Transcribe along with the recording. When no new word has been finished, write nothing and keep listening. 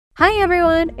Hi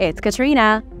everyone, it's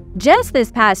Katrina. Just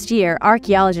this past year,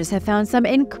 archaeologists have found some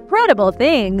incredible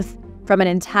things. From an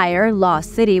entire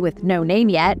lost city with no name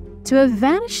yet, to a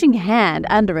vanishing hand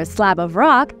under a slab of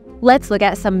rock, let's look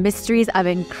at some mysteries of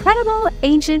incredible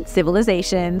ancient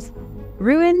civilizations.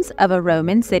 Ruins of a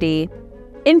Roman city.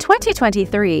 In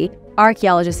 2023,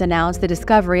 archaeologists announced the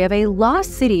discovery of a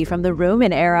lost city from the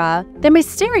Roman era. The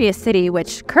mysterious city,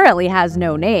 which currently has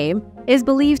no name, is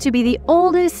believed to be the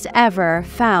oldest ever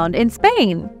found in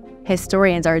Spain.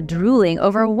 Historians are drooling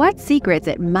over what secrets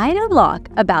it might unlock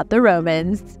about the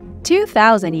Romans.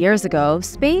 2,000 years ago,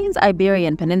 Spain's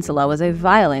Iberian Peninsula was a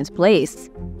violent place.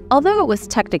 Although it was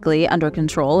technically under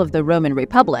control of the Roman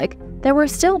Republic, there were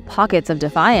still pockets of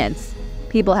defiance.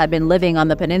 People had been living on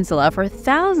the peninsula for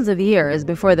thousands of years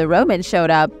before the Romans showed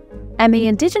up, and the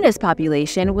indigenous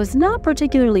population was not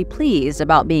particularly pleased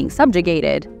about being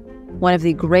subjugated. One of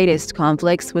the greatest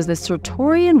conflicts was the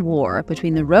Sertorian War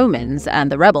between the Romans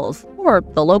and the rebels, or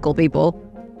the local people.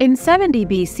 In 70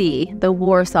 BC, the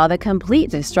war saw the complete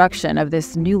destruction of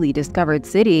this newly discovered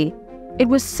city. It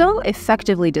was so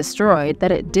effectively destroyed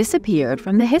that it disappeared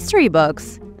from the history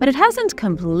books. But it hasn't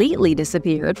completely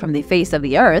disappeared from the face of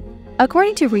the earth.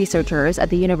 According to researchers at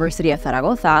the University of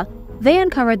Zaragoza, they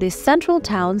uncovered the central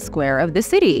town square of the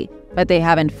city, but they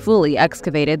haven't fully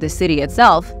excavated the city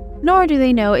itself, nor do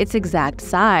they know its exact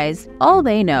size. All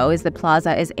they know is the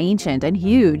plaza is ancient and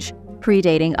huge,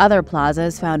 predating other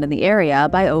plazas found in the area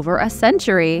by over a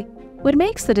century. What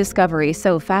makes the discovery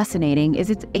so fascinating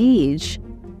is its age.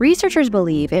 Researchers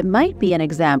believe it might be an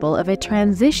example of a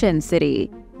transition city.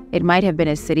 It might have been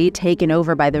a city taken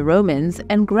over by the Romans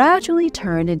and gradually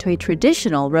turned into a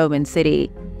traditional Roman city,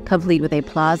 complete with a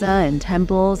plaza and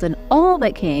temples and all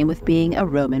that came with being a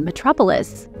Roman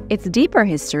metropolis. Its deeper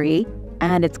history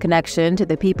and its connection to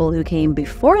the people who came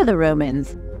before the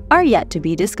Romans are yet to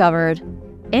be discovered.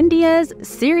 India's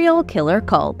serial killer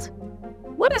cult.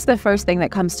 What is the first thing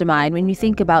that comes to mind when you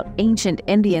think about ancient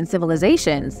Indian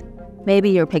civilizations?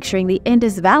 Maybe you're picturing the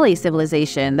Indus Valley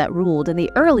civilization that ruled in the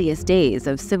earliest days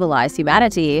of civilized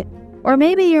humanity. Or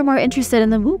maybe you're more interested in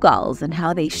the Mughals and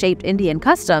how they shaped Indian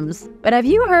customs. But have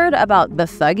you heard about the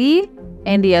Thuggee,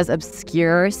 India's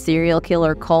obscure serial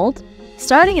killer cult?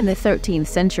 Starting in the 13th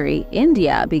century,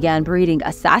 India began breeding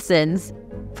assassins.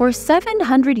 For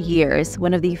 700 years,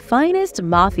 one of the finest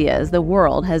mafias the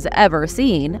world has ever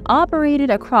seen operated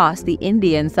across the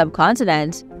Indian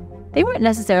subcontinent. They weren't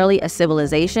necessarily a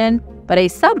civilization, but a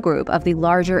subgroup of the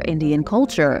larger Indian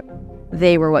culture.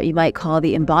 They were what you might call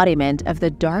the embodiment of the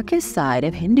darkest side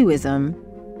of Hinduism.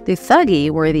 The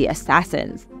Thuggee were the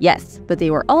assassins, yes, but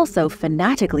they were also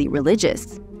fanatically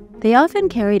religious. They often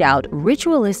carried out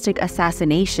ritualistic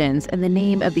assassinations in the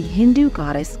name of the Hindu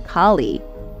goddess Kali.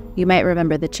 You might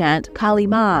remember the chant Kali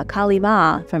Ma, Kali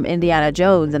Ma from Indiana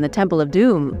Jones and the Temple of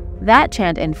Doom. That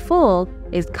chant in full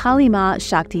is Kali Ma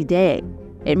Shakti De.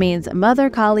 It means,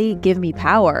 Mother Kali, give me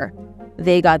power.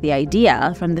 They got the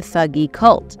idea from the Thuggee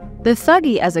cult. The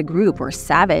Thuggee as a group were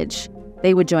savage.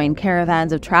 They would join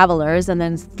caravans of travelers and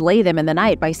then slay them in the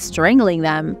night by strangling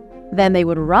them. Then they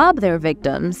would rob their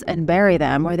victims and bury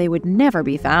them where they would never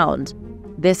be found.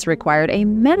 This required a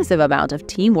massive amount of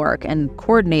teamwork and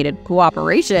coordinated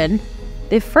cooperation.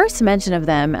 The first mention of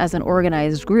them as an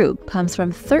organized group comes from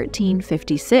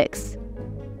 1356.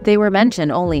 They were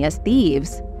mentioned only as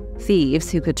thieves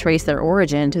who could trace their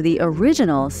origin to the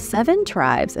original 7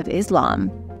 tribes of Islam.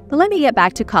 But let me get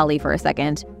back to Kali for a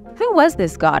second. Who was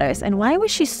this goddess and why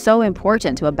was she so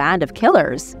important to a band of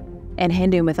killers? In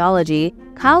Hindu mythology,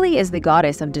 Kali is the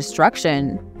goddess of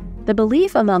destruction. The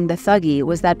belief among the Thuggee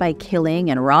was that by killing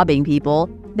and robbing people,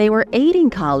 they were aiding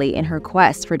Kali in her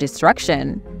quest for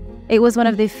destruction. It was one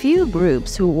of the few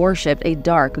groups who worshipped a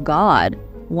dark god,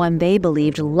 one they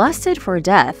believed lusted for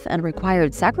death and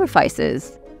required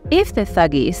sacrifices. If the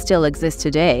Thuggee still exist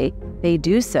today, they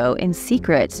do so in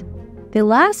secret. The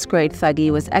last great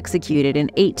Thuggee was executed in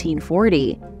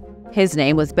 1840. His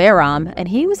name was Behram, and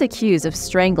he was accused of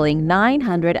strangling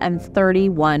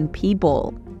 931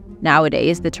 people.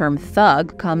 Nowadays, the term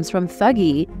thug comes from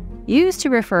Thuggee, used to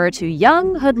refer to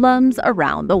young hoodlums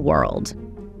around the world.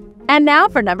 And now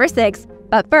for number 6.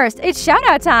 But first, it's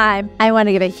shout-out time! I want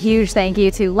to give a huge thank you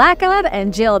to Lacab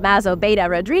and Jill Mazo Beta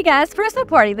Rodriguez for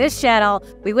supporting this channel.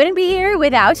 We wouldn't be here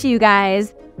without you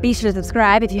guys. Be sure to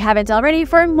subscribe if you haven't already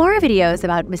for more videos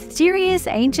about mysterious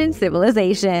ancient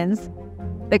civilizations.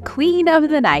 The Queen of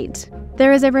the Night.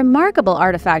 There is a remarkable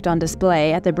artifact on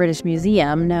display at the British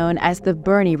Museum known as the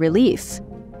Burney Relief.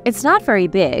 It's not very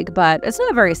big, but it's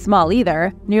not very small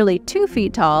either, nearly 2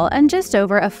 feet tall and just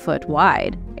over a foot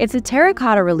wide. It's a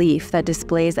terracotta relief that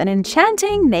displays an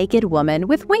enchanting naked woman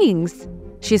with wings.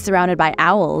 She's surrounded by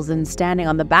owls and standing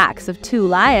on the backs of 2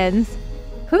 lions.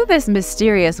 Who this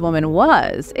mysterious woman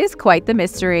was is quite the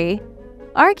mystery.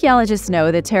 Archaeologists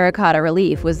know the terracotta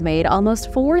relief was made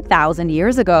almost 4,000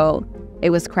 years ago. It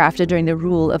was crafted during the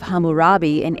rule of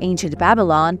Hammurabi in ancient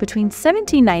Babylon between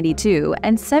 1792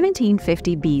 and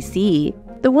 1750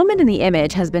 BC. The woman in the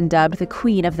image has been dubbed the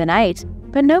Queen of the Night,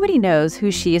 but nobody knows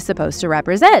who she is supposed to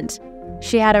represent.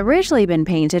 She had originally been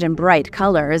painted in bright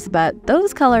colors, but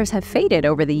those colors have faded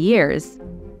over the years.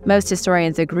 Most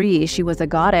historians agree she was a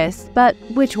goddess, but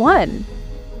which one?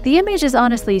 The image is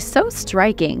honestly so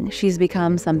striking, she's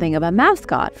become something of a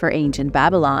mascot for ancient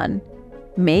Babylon.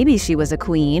 Maybe she was a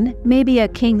queen, maybe a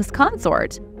king's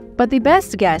consort. But the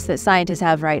best guess that scientists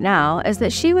have right now is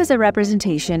that she was a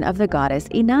representation of the goddess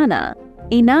Inanna.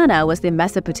 Inanna was the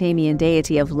Mesopotamian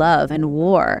deity of love and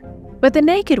war. But the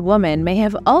naked woman may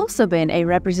have also been a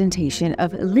representation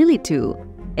of Lilitu,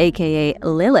 aka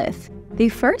Lilith, the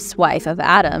first wife of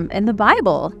Adam in the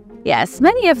Bible. Yes,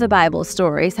 many of the Bible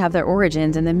stories have their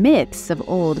origins in the myths of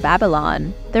old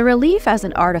Babylon. The relief as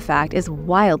an artifact is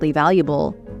wildly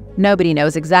valuable. Nobody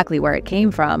knows exactly where it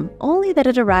came from, only that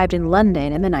it arrived in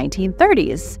London in the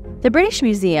 1930s. The British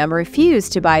Museum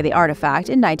refused to buy the artifact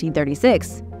in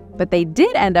 1936, but they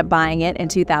did end up buying it in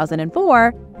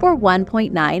 2004 for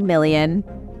 $1.9 million.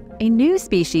 A new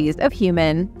species of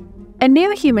human. A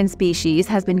new human species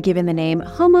has been given the name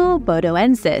Homo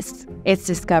bodoensis. Its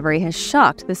discovery has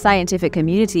shocked the scientific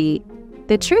community.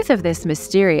 The truth of this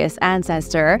mysterious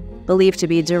ancestor, believed to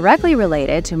be directly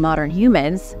related to modern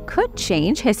humans, could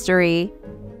change history.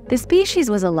 The species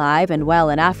was alive and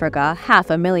well in Africa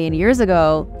 500,000 years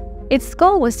ago. Its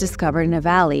skull was discovered in a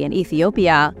valley in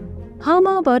Ethiopia.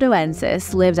 Homo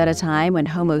bodoensis lived at a time when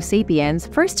Homo sapiens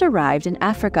first arrived in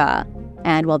Africa,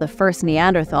 and while the first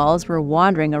Neanderthals were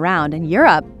wandering around in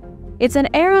Europe. It's an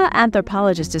era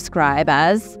anthropologists describe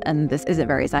as, and this isn't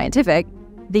very scientific,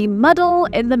 the muddle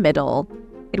in the middle.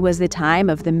 It was the time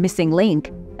of the missing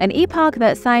link, an epoch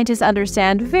that scientists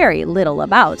understand very little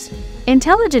about.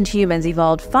 Intelligent humans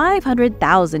evolved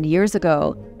 500,000 years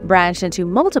ago, branched into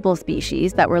multiple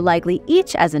species that were likely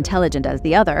each as intelligent as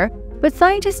the other, but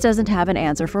scientists doesn't have an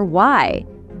answer for why.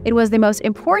 It was the most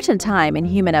important time in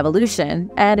human evolution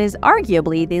and is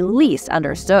arguably the least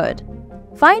understood.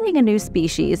 Finding a new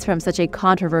species from such a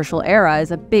controversial era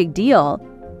is a big deal.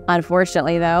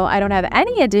 Unfortunately, though, I don't have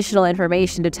any additional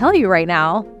information to tell you right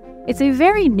now. It's a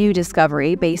very new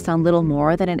discovery based on little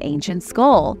more than an ancient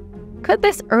skull. Could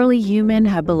this early human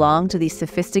have belonged to the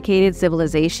sophisticated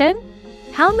civilization?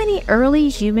 How many early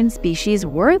human species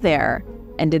were there?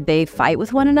 And did they fight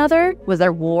with one another? Was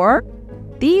there war?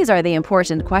 These are the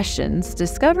important questions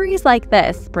discoveries like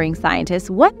this bring scientists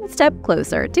one step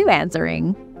closer to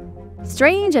answering.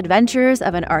 Strange adventures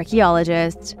of an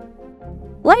archaeologist.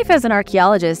 Life as an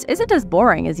archaeologist isn't as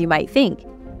boring as you might think.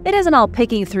 It isn't all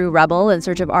picking through rubble in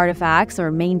search of artifacts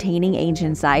or maintaining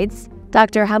ancient sites.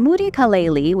 Dr. Hamoudi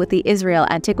Kalaili with the Israel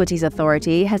Antiquities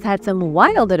Authority has had some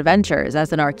wild adventures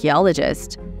as an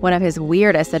archaeologist. One of his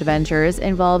weirdest adventures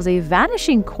involves a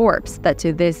vanishing corpse that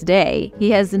to this day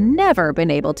he has never been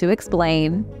able to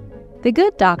explain. The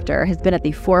good doctor has been at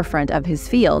the forefront of his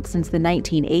field since the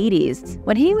 1980s.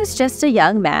 When he was just a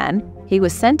young man, he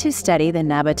was sent to study the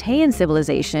Nabatean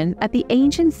civilization at the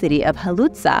ancient city of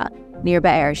Halutza, near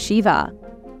Be'er Sheva.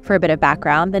 For a bit of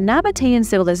background, the Nabatean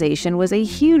civilization was a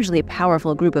hugely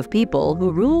powerful group of people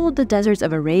who ruled the deserts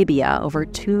of Arabia over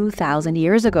 2,000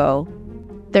 years ago.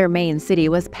 Their main city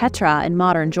was Petra in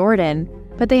modern Jordan,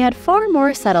 but they had far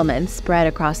more settlements spread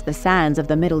across the sands of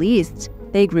the Middle East.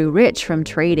 They grew rich from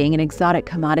trading in exotic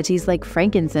commodities like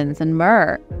frankincense and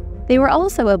myrrh. They were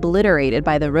also obliterated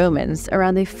by the Romans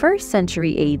around the 1st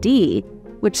century AD,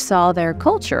 which saw their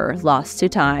culture lost to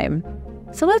time.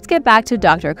 So let's get back to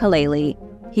Dr. Kalaili.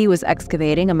 He was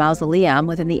excavating a mausoleum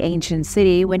within the ancient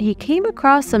city when he came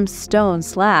across some stone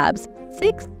slabs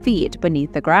 6 feet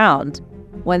beneath the ground.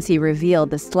 Once he revealed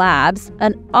the slabs,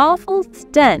 an awful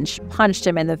stench punched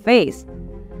him in the face.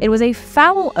 It was a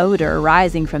foul odor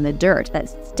rising from the dirt that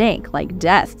stank like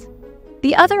death.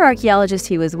 The other archaeologist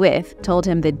he was with told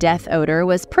him the death odor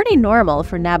was pretty normal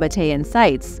for Nabatean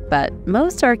sites, but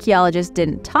most archaeologists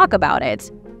didn't talk about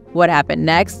it. What happened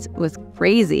next was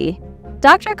crazy.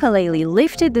 Dr. Kalaili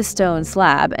lifted the stone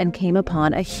slab and came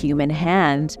upon a human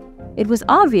hand. It was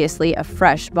obviously a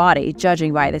fresh body,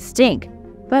 judging by the stink.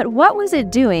 But what was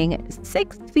it doing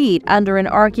 6 feet under an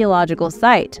archaeological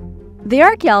site? The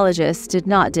archaeologists did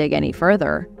not dig any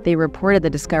further. They reported the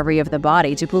discovery of the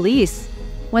body to police.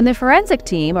 When the forensic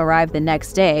team arrived the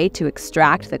next day to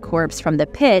extract the corpse from the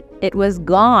pit, it was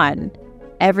gone.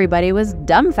 Everybody was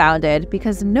dumbfounded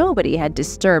because nobody had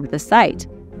disturbed the site.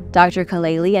 Dr.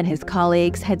 Kaleli and his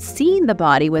colleagues had seen the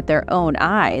body with their own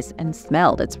eyes and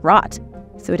smelled its rot,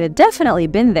 so it had definitely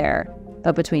been there.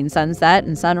 But between sunset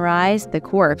and sunrise, the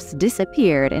corpse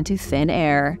disappeared into thin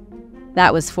air.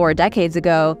 That was 4 decades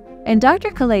ago, and Dr.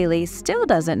 Kaleli still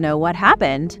doesn't know what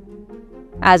happened.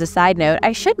 As a side note,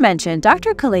 I should mention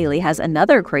Dr. Kaleli has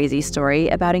another crazy story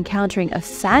about encountering a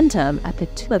phantom at the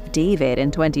Tomb of David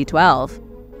in 2012.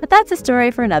 But that's a story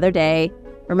for another day.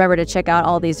 Remember to check out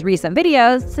all these recent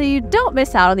videos so you don't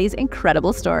miss out on these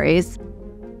incredible stories.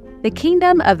 The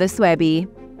Kingdom of the Suebi.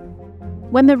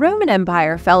 When the Roman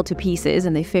Empire fell to pieces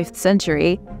in the 5th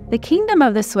century, the Kingdom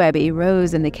of the Suebi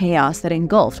rose in the chaos that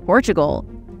engulfed Portugal.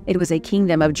 It was a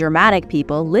kingdom of Germanic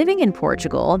people living in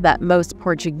Portugal that most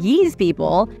Portuguese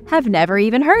people have never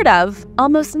even heard of.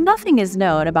 Almost nothing is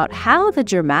known about how the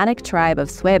Germanic tribe of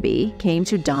Suebi came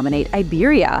to dominate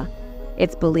Iberia.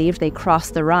 It's believed they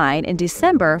crossed the Rhine in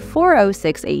December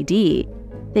 406 AD.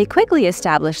 They quickly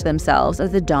established themselves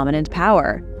as the dominant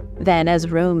power. Then, as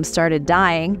Rome started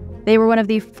dying, they were one of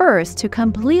the first to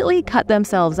completely cut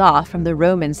themselves off from the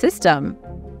Roman system.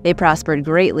 They prospered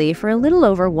greatly for a little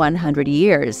over 100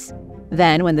 years.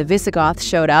 Then, when the Visigoths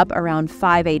showed up around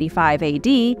 585 AD,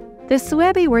 the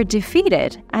Suebi were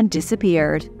defeated and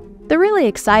disappeared. The really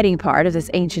exciting part of this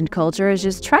ancient culture is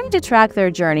just trying to track their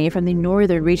journey from the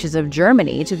northern reaches of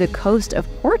Germany to the coast of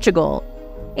Portugal.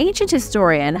 Ancient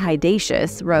historian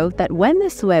Hydatius wrote that when the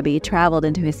Suebi traveled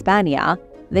into Hispania,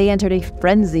 they entered a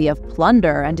frenzy of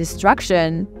plunder and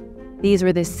destruction. These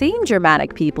were the same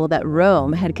Germanic people that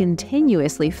Rome had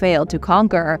continuously failed to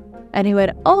conquer, and who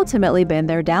had ultimately been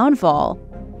their downfall.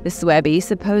 The Suebi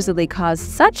supposedly caused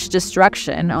such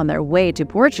destruction on their way to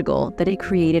Portugal that it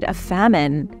created a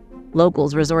famine.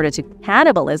 Locals resorted to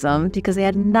cannibalism because they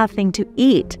had nothing to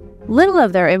eat. Little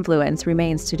of their influence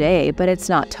remains today, but it's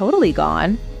not totally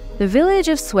gone. The village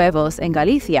of Suevos in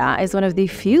Galicia is one of the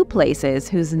few places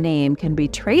whose name can be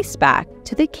traced back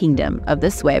to the Kingdom of the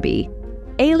Suebi.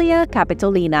 Aelia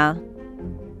Capitolina.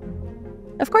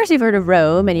 Of course, you've heard of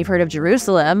Rome and you've heard of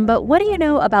Jerusalem, but what do you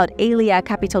know about Aelia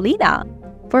Capitolina?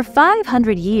 For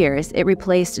 500 years, it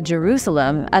replaced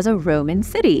Jerusalem as a Roman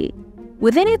city.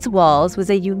 Within its walls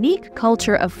was a unique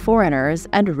culture of foreigners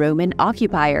and Roman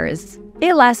occupiers.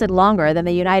 It lasted longer than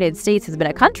the United States has been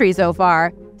a country so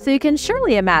far, so you can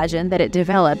surely imagine that it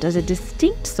developed as a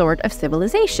distinct sort of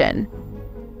civilization.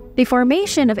 The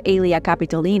formation of Aelia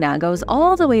Capitolina goes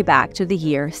all the way back to the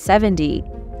year 70.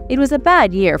 It was a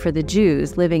bad year for the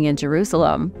Jews living in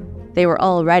Jerusalem. They were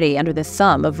already under the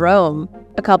thumb of Rome.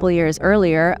 A couple years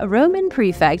earlier, a Roman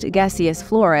prefect, Gessius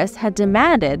Florus, had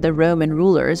demanded the Roman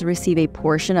rulers receive a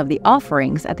portion of the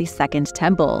offerings at the Second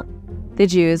Temple. The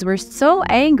Jews were so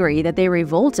angry that they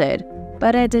revolted,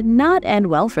 but it did not end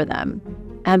well for them.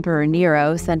 Emperor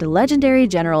Nero sent legendary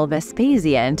general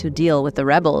Vespasian to deal with the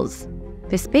rebels.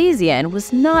 Vespasian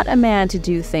was not a man to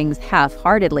do things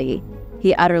half-heartedly.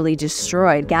 He utterly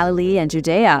destroyed Galilee and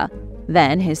Judea.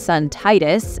 Then his son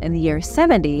Titus, in the year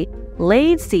 70,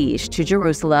 laid siege to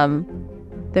Jerusalem.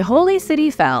 The holy city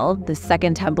fell, the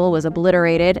Second Temple was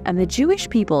obliterated, and the Jewish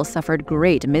people suffered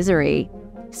great misery.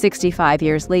 65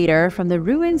 years later, from the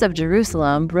ruins of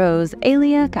Jerusalem rose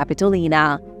Aelia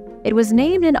Capitolina. It was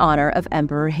named in honor of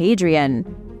Emperor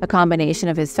Hadrian, a combination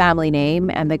of his family name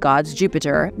and the gods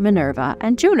Jupiter, Minerva,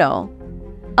 and Juno.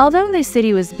 Although the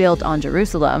city was built on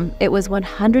Jerusalem, it was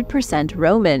 100%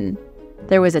 Roman.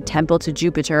 There was a temple to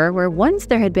Jupiter where once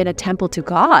there had been a temple to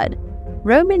God.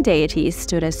 Roman deities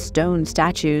stood as stone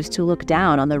statues to look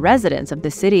down on the residents of the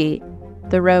city.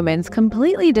 The Romans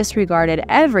completely disregarded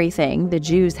everything the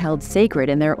Jews held sacred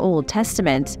in their Old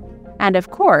Testament. And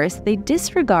of course, they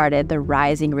disregarded the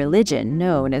rising religion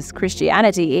known as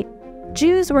Christianity.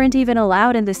 Jews weren't even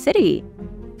allowed in the city.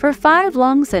 For 5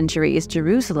 long centuries,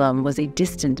 Jerusalem was a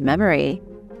distant memory.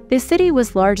 The city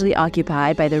was largely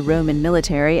occupied by the Roman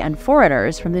military and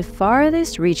foreigners from the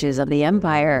farthest reaches of the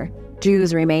empire.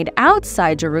 Jews remained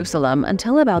outside Jerusalem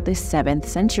until about the 7th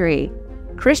century.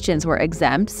 Christians were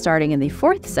exempt starting in the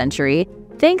 4th century,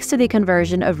 thanks to the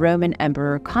conversion of Roman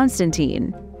Emperor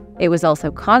Constantine. It was also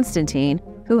Constantine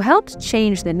who helped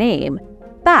change the name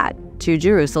back to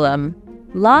Jerusalem.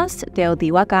 Lost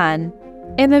Teotihuacan.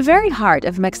 In the very heart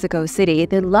of Mexico City,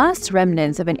 the lost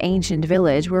remnants of an ancient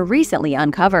village were recently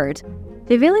uncovered.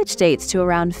 The village dates to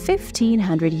around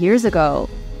 1,500 years ago.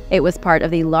 It was part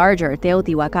of the larger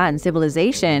Teotihuacan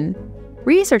civilization.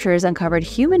 Researchers uncovered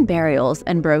human burials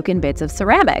and broken bits of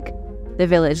ceramic. The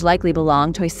village likely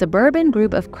belonged to a suburban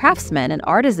group of craftsmen and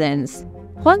artisans.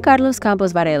 Juan Carlos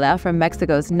Campos Varela from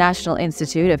Mexico's National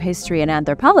Institute of History and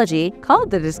Anthropology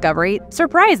called the discovery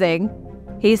surprising.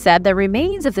 He said the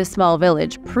remains of the small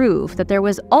village prove that there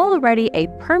was already a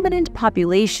permanent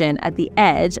population at the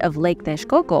edge of Lake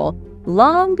Texcoco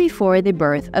long before the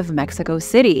birth of Mexico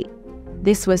City.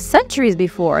 This was centuries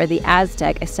before the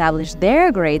Aztec established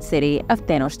their great city of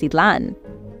Tenochtitlan.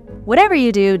 Whatever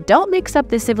you do, don't mix up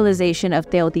the civilization of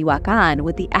Teotihuacan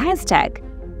with the Aztec.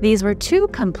 These were two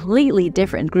completely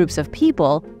different groups of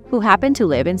people who happened to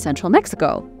live in central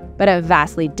Mexico, but at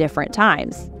vastly different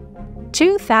times.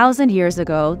 2,000 years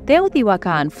ago,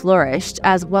 Teotihuacan flourished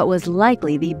as what was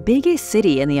likely the biggest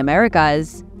city in the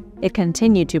Americas. It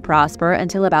continued to prosper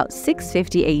until about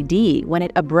 650 AD, when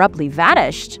it abruptly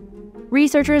vanished.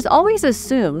 Researchers always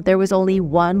assumed there was only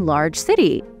one large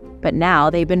city, but now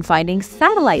they've been finding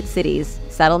satellite cities,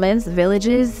 settlements,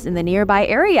 villages in the nearby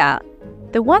area.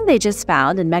 The one they just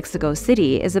found in Mexico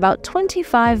City is about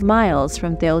 25 miles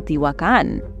from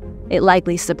Teotihuacan. It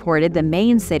likely supported the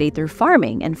main city through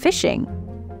farming and fishing.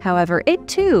 However, it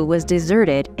too was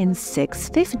deserted in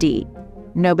 650.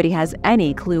 Nobody has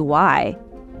any clue why.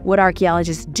 What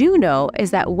archaeologists do know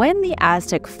is that when the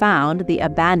Aztec found the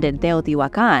abandoned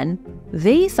Teotihuacan,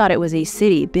 they thought it was a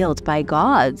city built by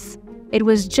gods. It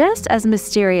was just as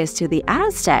mysterious to the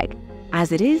Aztec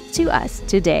as it is to us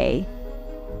today.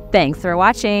 Thanks for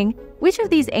watching! Which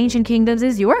of these ancient kingdoms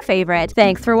is your favorite?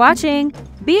 Thanks for watching!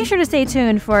 Be sure to stay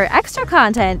tuned for extra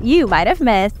content you might have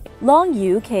missed.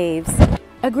 Longyu Caves.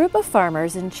 A group of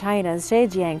farmers in China's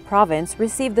Zhejiang province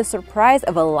received the surprise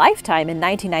of a lifetime in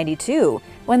 1992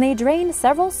 when they drained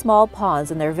several small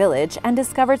ponds in their village and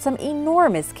discovered some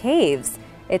enormous caves.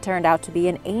 It turned out to be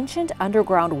an ancient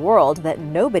underground world that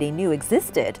nobody knew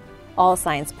existed. All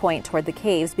signs point toward the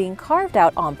caves being carved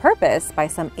out on purpose by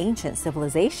some ancient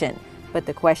civilization. But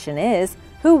the question is,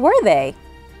 who were they?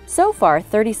 So far,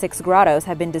 36 grottos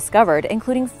have been discovered,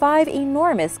 including 5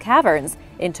 enormous caverns,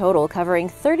 in total covering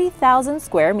 30,000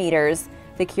 square meters.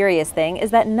 The curious thing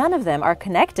is that none of them are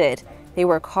connected. They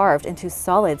were carved into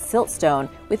solid siltstone,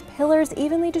 with pillars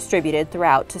evenly distributed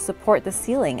throughout to support the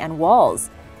ceiling and walls.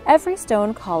 Every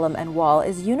stone column and wall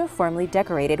is uniformly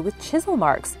decorated with chisel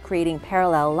marks, creating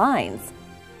parallel lines.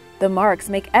 The marks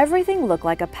make everything look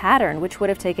like a pattern, which would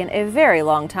have taken a very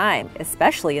long time,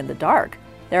 especially in the dark.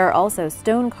 There are also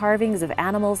stone carvings of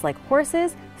animals like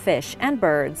horses, fish, and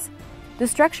birds. The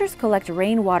structures collect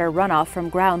rainwater runoff from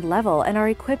ground level and are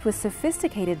equipped with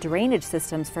sophisticated drainage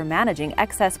systems for managing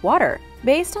excess water.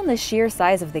 Based on the sheer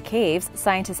size of the caves,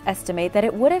 scientists estimate that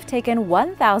it would have taken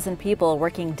 1,000 people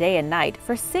working day and night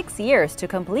for 6 years to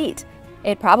complete.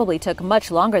 It probably took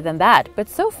much longer than that, but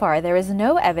so far there is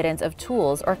no evidence of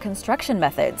tools or construction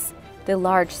methods. The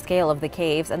large scale of the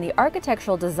caves and the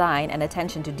architectural design and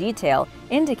attention to detail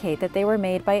indicate that they were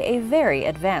made by a very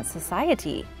advanced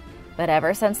society. But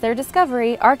ever since their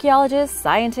discovery, archaeologists,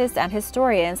 scientists, and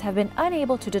historians have been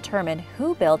unable to determine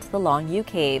who built the Longyu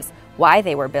Caves, why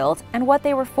they were built, and what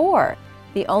they were for.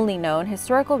 The only known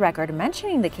historical record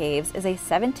mentioning the caves is a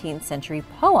 17th century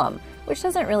poem, which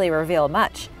doesn't really reveal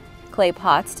much. Clay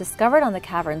pots discovered on the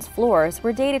cavern's floors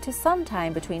were dated to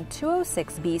sometime between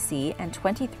 206 BC and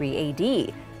 23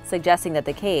 AD, suggesting that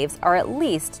the caves are at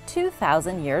least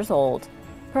 2,000 years old.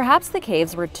 Perhaps the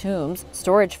caves were tombs,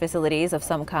 storage facilities of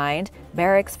some kind,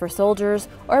 barracks for soldiers,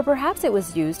 or perhaps it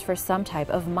was used for some type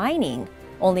of mining.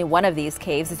 Only one of these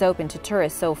caves is open to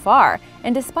tourists so far,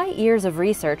 and despite years of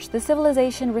research, the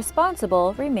civilization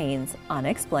responsible remains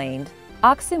unexplained.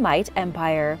 Aksumite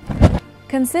Empire.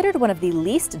 Considered one of the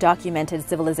least documented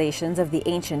civilizations of the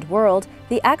ancient world,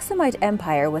 the Aksumite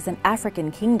Empire was an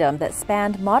African kingdom that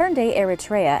spanned modern-day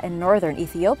Eritrea and northern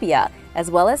Ethiopia,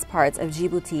 as well as parts of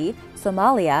Djibouti,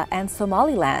 Somalia, and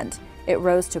Somaliland. It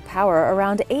rose to power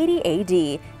around 80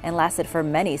 AD and lasted for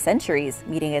many centuries,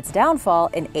 meeting its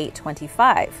downfall in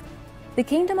 825. The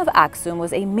Kingdom of Aksum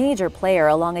was a major player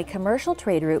along a commercial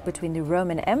trade route between the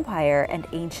Roman Empire and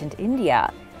ancient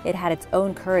India. It had its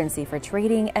own currency for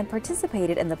trading and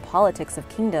participated in the politics of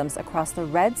kingdoms across the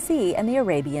Red Sea and the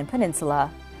Arabian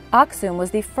Peninsula. Aksum was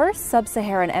the first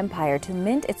sub-Saharan empire to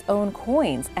mint its own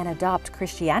coins and adopt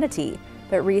Christianity,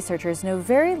 but researchers know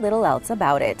very little else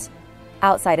about it.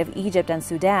 Outside of Egypt and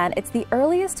Sudan, it's the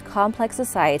earliest complex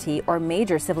society or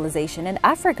major civilization in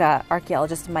Africa,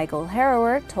 archaeologist Michael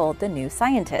Harrower told The New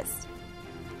Scientist.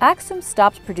 Aksum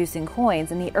stopped producing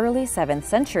coins in the early 7th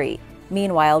century.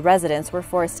 Meanwhile, residents were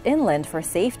forced inland for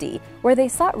safety, where they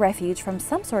sought refuge from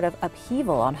some sort of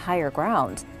upheaval on higher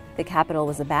ground. The capital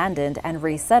was abandoned and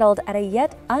resettled at a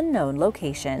yet unknown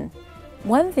location.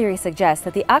 One theory suggests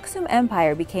that the Aksum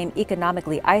Empire became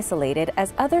economically isolated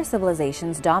as other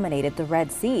civilizations dominated the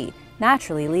Red Sea,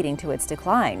 naturally leading to its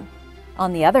decline.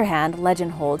 On the other hand,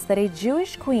 legend holds that a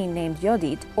Jewish queen named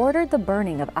Yodit ordered the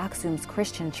burning of Aksum's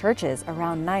Christian churches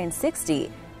around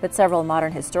 960, but several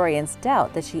modern historians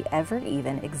doubt that she ever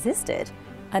even existed.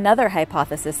 Another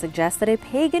hypothesis suggests that a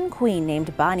pagan queen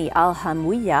named Bani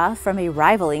al-Hamwiya from a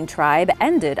rivaling tribe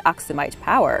ended Aksumite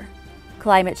power.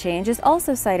 Climate change is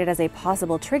also cited as a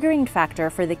possible triggering factor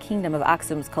for the kingdom of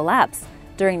Aksum's collapse.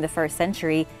 During the 1st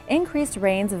century, increased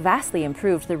rains vastly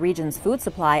improved the region's food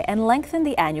supply and lengthened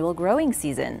the annual growing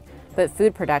season. But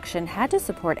food production had to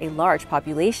support a large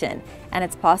population, and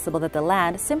it's possible that the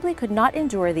land simply could not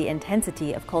endure the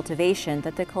intensity of cultivation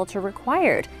that the culture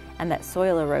required, and that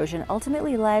soil erosion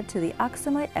ultimately led to the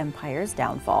Aksumite Empire's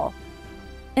downfall.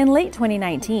 In late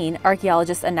 2019,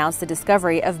 archaeologists announced the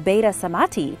discovery of Beta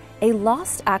Samati, a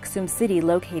lost Aksum city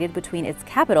located between its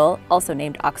capital, also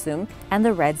named Aksum, and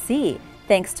the Red Sea,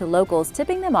 thanks to locals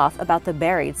tipping them off about the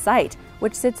buried site,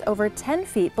 which sits over 10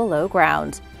 feet below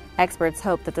ground. Experts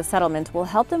hope that the settlement will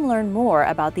help them learn more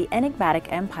about the enigmatic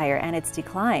empire and its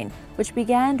decline, which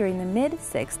began during the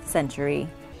mid-6th century.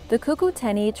 The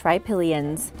Cucuteni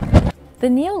Trypillians. The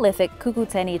Neolithic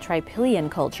Cucuteni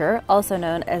Trypillian culture, also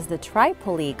known as the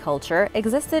Tripoli culture,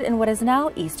 existed in what is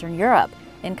now Eastern Europe,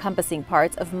 encompassing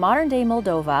parts of modern-day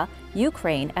Moldova,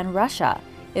 Ukraine, and Russia.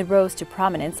 It rose to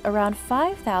prominence around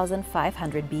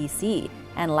 5,500 BC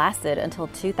and lasted until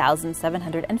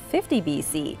 2,750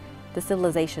 BC. The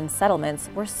civilization's settlements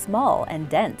were small and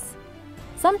dense.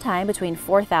 Sometime between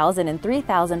 4,000 and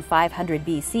 3,500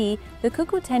 BC, the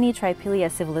Cucuteni Trypillia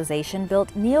civilization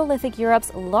built Neolithic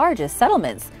Europe's largest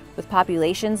settlements, with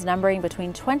populations numbering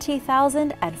between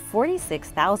 20,000 and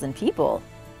 46,000 people.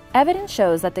 Evidence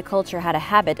shows that the culture had a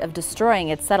habit of destroying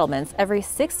its settlements every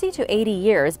 60 to 80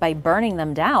 years by burning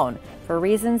them down, for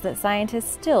reasons that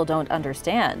scientists still don't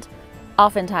understand.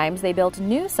 Oftentimes, they built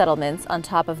new settlements on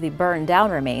top of the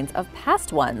burned-down remains of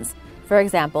past ones. For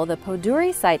example, the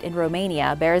Poduri site in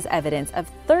Romania bears evidence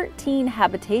of 13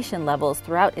 habitation levels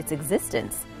throughout its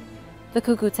existence. The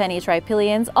Cucuteni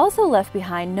Trypillians also left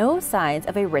behind no signs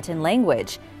of a written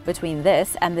language. Between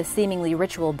this and the seemingly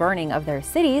ritual burning of their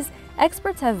cities,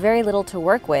 experts have very little to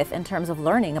work with in terms of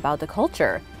learning about the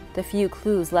culture. The few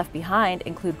clues left behind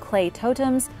include clay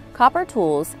totems, copper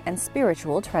tools, and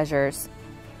spiritual treasures.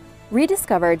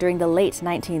 Rediscovered during the late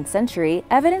 19th century,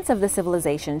 evidence of the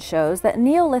civilization shows that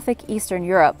Neolithic Eastern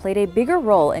Europe played a bigger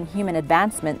role in human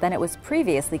advancement than it was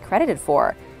previously credited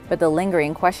for, but the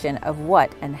lingering question of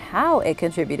what and how it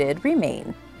contributed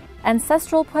remain.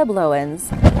 Ancestral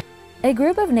Puebloans. A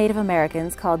group of Native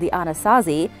Americans called the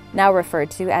Anasazi, now referred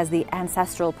to as the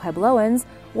Ancestral Puebloans,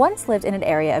 once lived in an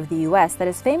area of the U.S. that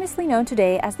is famously known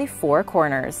today as the Four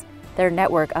Corners. Their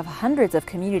network of hundreds of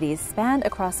communities spanned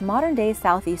across modern-day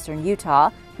southeastern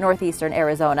Utah, northeastern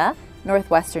Arizona,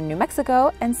 northwestern New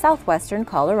Mexico, and southwestern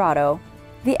Colorado.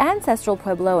 The ancestral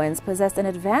Puebloans possessed an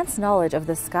advanced knowledge of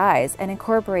the skies and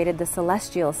incorporated the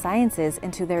celestial sciences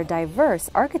into their diverse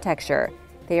architecture.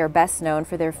 They are best known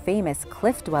for their famous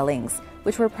cliff dwellings,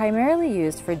 which were primarily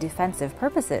used for defensive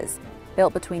purposes.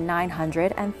 Built between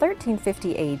 900 and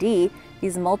 1350 AD,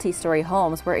 these multi-story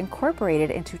homes were incorporated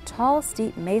into tall,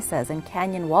 steep mesas and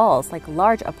canyon walls like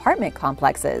large apartment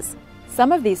complexes.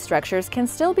 Some of these structures can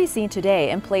still be seen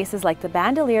today in places like the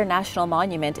Bandelier National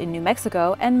Monument in New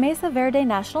Mexico and Mesa Verde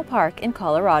National Park in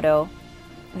Colorado.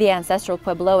 The ancestral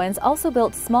Puebloans also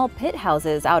built small pit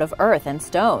houses out of earth and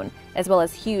stone, as well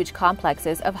as huge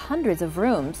complexes of hundreds of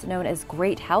rooms known as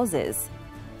great houses.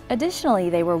 Additionally,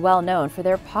 they were well known for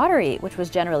their pottery, which was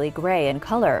generally gray in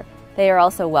color. They are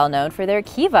also well known for their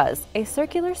kivas, a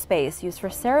circular space used for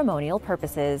ceremonial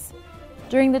purposes.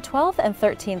 During the 12th and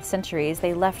 13th centuries,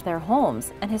 they left their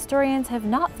homes, and historians have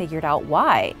not figured out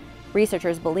why.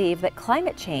 Researchers believe that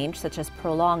climate change, such as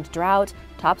prolonged drought,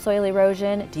 topsoil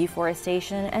erosion,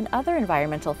 deforestation, and other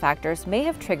environmental factors may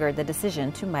have triggered the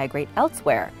decision to migrate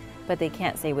elsewhere, but they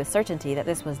can't say with certainty that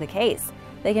this was the case.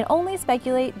 They can only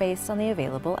speculate based on the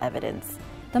available evidence.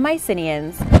 The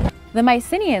Mycenaeans. The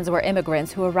Mycenaeans were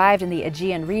immigrants who arrived in the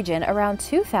Aegean region around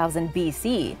 2000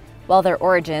 BC. While their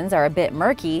origins are a bit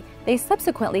murky, they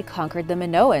subsequently conquered the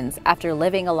Minoans after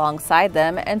living alongside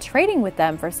them and trading with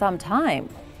them for some time.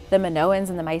 The Minoans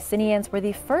and the Mycenaeans were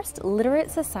the first literate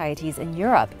societies in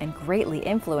Europe and greatly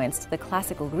influenced the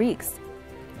classical Greeks.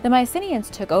 The Mycenaeans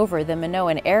took over the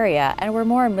Minoan area and were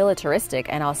more militaristic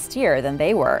and austere than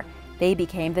they were. They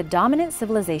became the dominant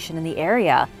civilization in the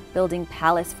area, building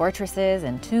palace fortresses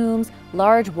and tombs,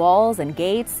 large walls and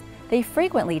gates. They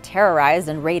frequently terrorized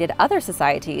and raided other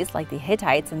societies like the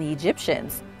Hittites and the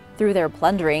Egyptians. Through their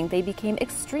plundering, they became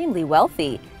extremely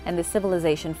wealthy, and the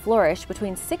civilization flourished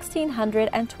between 1600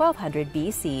 and 1200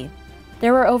 BC.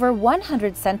 There were over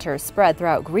 100 centers spread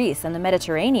throughout Greece and the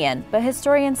Mediterranean, but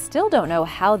historians still don't know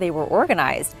how they were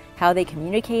organized, how they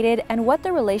communicated, and what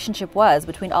the relationship was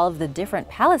between all of the different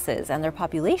palaces and their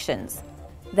populations.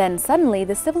 Then suddenly,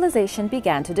 the civilization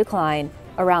began to decline.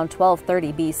 Around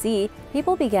 1230 BC,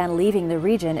 people began leaving the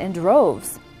region in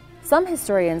droves. Some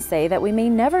historians say that we may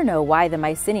never know why the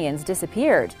Mycenaeans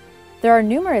disappeared. There are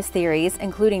numerous theories,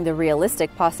 including the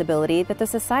realistic possibility that the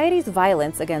society's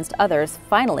violence against others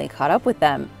finally caught up with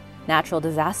them. Natural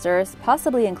disasters,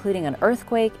 possibly including an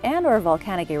earthquake and/or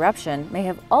volcanic eruption, may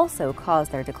have also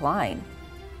caused their decline.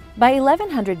 By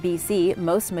 1100 BC,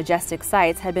 most majestic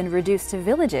sites had been reduced to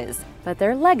villages, but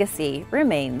their legacy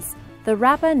remains. The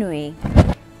Rapa Nui.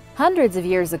 Hundreds of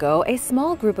years ago, a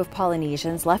small group of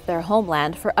Polynesians left their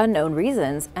homeland for unknown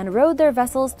reasons and rowed their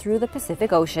vessels through the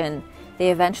Pacific Ocean.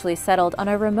 They eventually settled on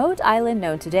a remote island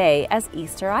known today as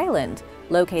Easter Island,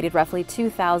 located roughly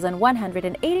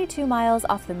 2,182 miles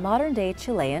off the modern-day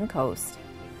Chilean coast.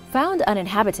 Found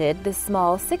uninhabited, this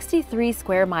small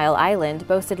 63-square-mile island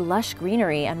boasted lush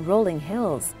greenery and rolling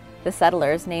hills. The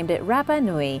settlers named it Rapa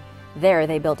Nui. There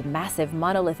they built massive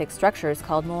monolithic structures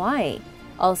called moai.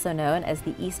 Also known as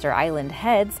the Easter Island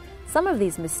Heads, some of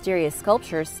these mysterious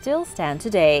sculptures still stand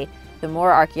today. The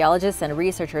more archaeologists and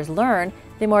researchers learn,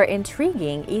 the more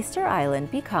intriguing Easter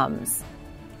Island becomes.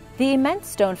 The immense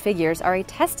stone figures are a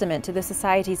testament to the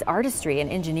society's artistry and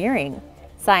engineering.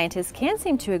 Scientists can't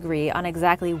seem to agree on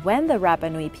exactly when the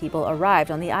Rapa Nui people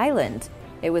arrived on the island.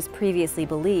 It was previously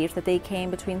believed that they came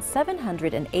between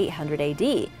 700 and 800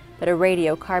 AD, but a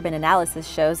radiocarbon analysis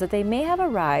shows that they may have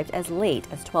arrived as late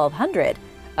as 1200.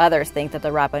 Others think that the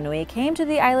Rapa Nui came to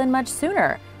the island much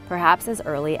sooner, perhaps as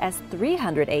early as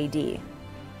 300 AD.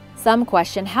 Some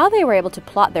question how they were able to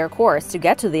plot their course to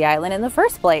get to the island in the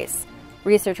first place.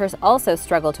 Researchers also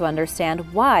struggle to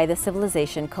understand why the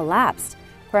civilization collapsed.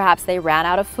 Perhaps they ran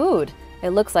out of food. It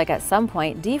looks like at some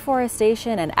point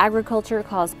deforestation and agriculture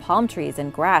caused palm trees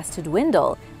and grass to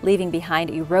dwindle, leaving behind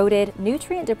eroded,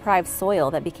 nutrient-deprived soil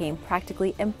that became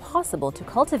practically impossible to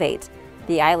cultivate.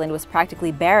 The island was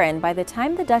practically barren by the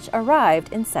time the Dutch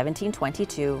arrived in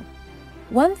 1722.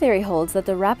 One theory holds that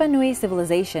the Rapa Nui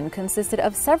civilization consisted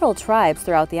of several tribes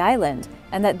throughout the island,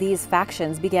 and that these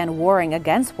factions began warring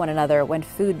against one another when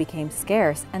food became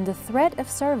scarce and the threat of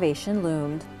starvation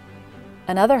loomed.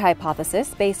 Another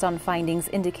hypothesis, based on findings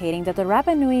indicating that the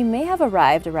Rapa Nui may have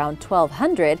arrived around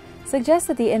 1200, suggests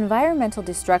that the environmental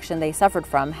destruction they suffered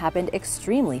from happened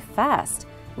extremely fast.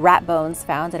 Rat bones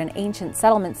found at an ancient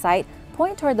settlement site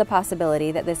point toward the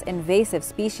possibility that this invasive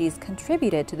species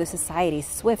contributed to the society's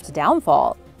swift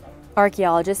downfall.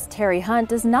 Archaeologist Terry Hunt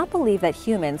does not believe that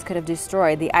humans could have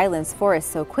destroyed the island's forests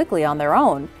so quickly on their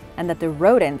own, and that the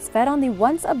rodents fed on the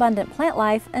once abundant plant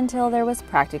life until there was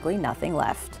practically nothing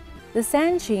left. The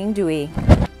Sangshuingdui.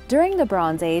 During the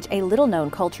Bronze Age, a little-known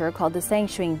culture called the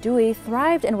Sangshuingdui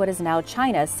thrived in what is now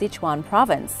China's Sichuan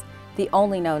province. The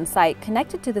only known site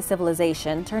connected to the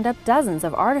civilization turned up dozens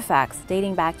of artifacts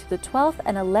dating back to the 12th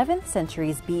and 11th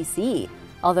centuries BC,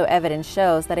 although evidence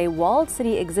shows that a walled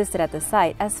city existed at the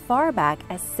site as far back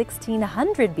as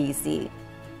 1600 BC.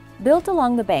 Built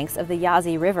along the banks of the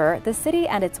Yazi River, the city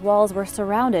and its walls were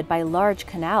surrounded by large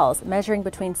canals measuring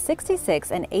between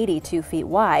 66 and 82 feet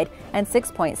wide and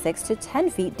 6.6 to 10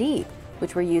 feet deep,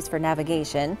 which were used for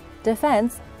navigation,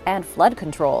 defense, and flood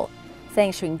control.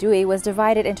 Sangshuingdui was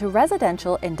divided into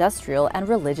residential, industrial, and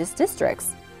religious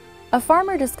districts. A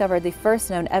farmer discovered the first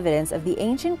known evidence of the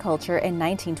ancient culture in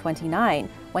 1929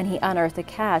 when he unearthed a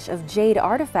cache of jade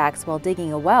artifacts while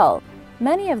digging a well.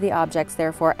 Many of the objects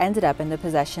therefore ended up in the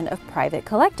possession of private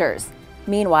collectors.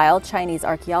 Meanwhile, Chinese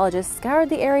archaeologists scoured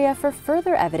the area for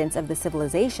further evidence of the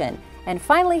civilization and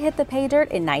finally hit the pay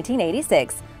dirt in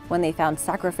 1986 when they found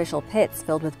sacrificial pits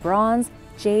filled with bronze,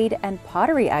 jade, and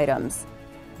pottery items.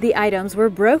 The items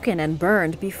were broken and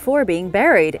burned before being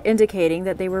buried, indicating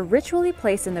that they were ritually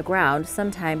placed in the ground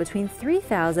sometime between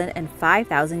 3,000 and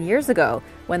 5,000 years ago,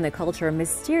 when the culture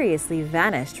mysteriously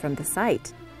vanished from the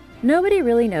site. Nobody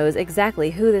really knows exactly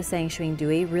who the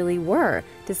Sangshuingdui really were,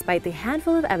 despite the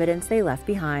handful of evidence they left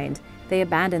behind. They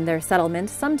abandoned their settlement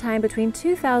sometime between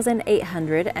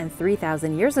 2,800 and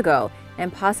 3,000 years ago,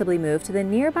 and possibly moved to the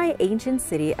nearby ancient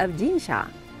city of Jinsha.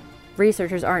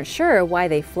 Researchers aren't sure why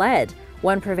they fled.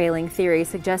 One prevailing theory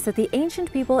suggests that the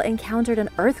ancient people encountered an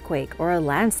earthquake or a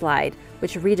landslide,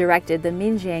 which redirected the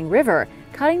Minjiang River,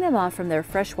 cutting them off from their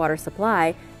freshwater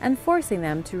supply and forcing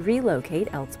them to relocate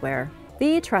elsewhere.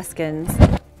 The Etruscans.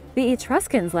 The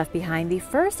Etruscans left behind the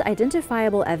first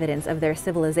identifiable evidence of their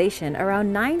civilization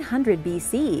around 900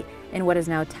 BC in what is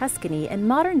now Tuscany in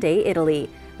modern-day Italy,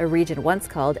 a region once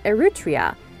called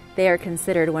Eretria. They are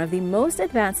considered one of the most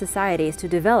advanced societies to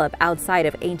develop outside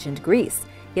of ancient Greece,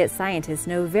 yet scientists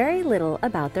know very little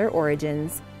about their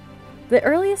origins. The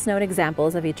earliest known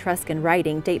examples of Etruscan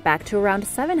writing date back to around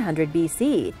 700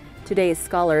 BC. Today's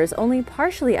scholars only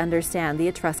partially understand the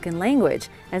Etruscan language,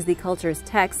 as the culture's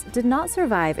texts did not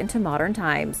survive into modern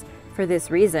times. For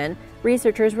this reason,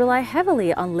 researchers rely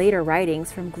heavily on later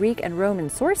writings from Greek and Roman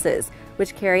sources,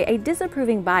 which carry a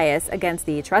disapproving bias against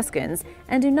the Etruscans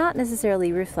and do not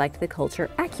necessarily reflect the culture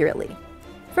accurately.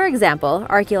 For example,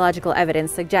 archaeological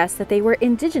evidence suggests that they were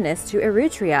indigenous to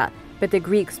Eretria, but the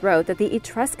Greeks wrote that the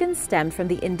Etruscans stemmed from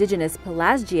the indigenous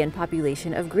Pelasgian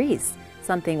population of Greece,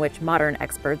 something which modern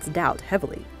experts doubt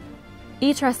heavily.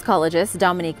 Etruscologist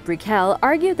Dominique Brickell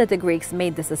argued that the Greeks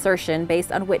made this assertion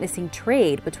based on witnessing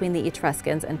trade between the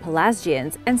Etruscans and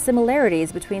Pelasgians and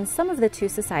similarities between some of the two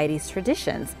societies'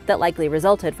 traditions that likely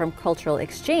resulted from cultural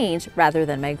exchange rather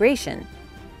than migration.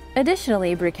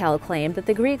 Additionally, Brickell claimed that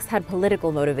the Greeks had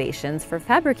political motivations for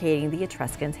fabricating the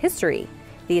Etruscans' history.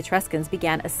 The Etruscans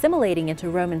began assimilating into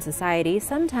Roman society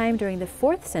sometime during the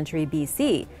 4th century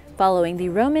BC, following the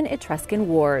Roman-Etruscan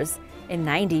Wars. In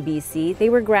 90 BC, they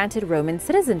were granted Roman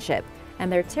citizenship, and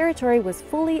their territory was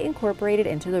fully incorporated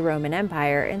into the Roman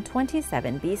Empire in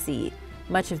 27 BC.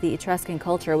 Much of the Etruscan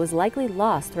culture was likely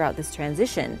lost throughout this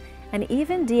transition, and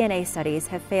even DNA studies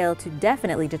have failed to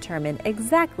definitely determine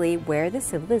exactly where the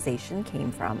civilization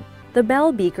came from. The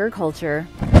Bell Beaker Culture.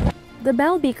 The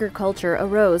Bell Beaker culture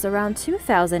arose around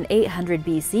 2800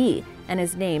 BC and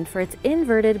is named for its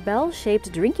inverted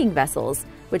bell-shaped drinking vessels,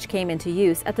 which came into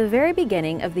use at the very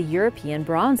beginning of the European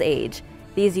Bronze Age.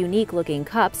 These unique-looking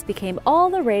cups became all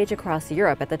the rage across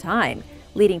Europe at the time,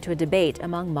 leading to a debate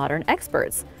among modern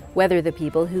experts whether the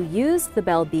people who used the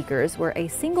bell beakers were a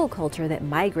single culture that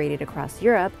migrated across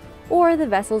Europe or the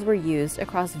vessels were used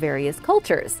across various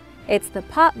cultures. It's the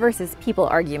pot versus people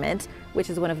argument, which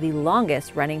is one of the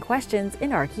longest-running questions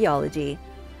in archaeology.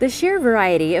 The sheer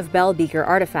variety of bell beaker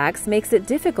artifacts makes it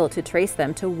difficult to trace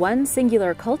them to one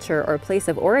singular culture or place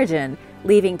of origin,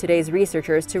 leaving today's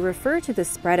researchers to refer to the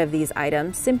spread of these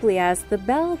items simply as the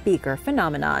bell beaker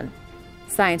phenomenon.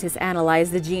 Scientists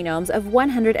analyzed the genomes of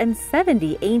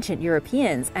 170 ancient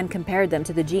Europeans and compared them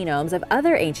to the genomes of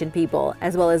other ancient people,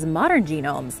 as well as modern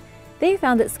genomes. They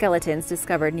found that skeletons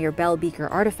discovered near bell beaker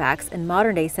artifacts in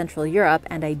modern-day Central Europe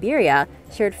and Iberia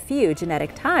shared few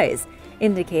genetic ties,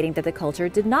 indicating that the culture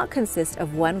did not consist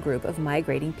of one group of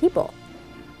migrating people.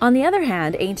 On the other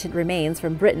hand, ancient remains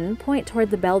from Britain point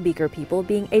toward the bell beaker people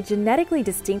being a genetically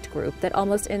distinct group that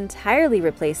almost entirely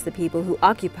replaced the people who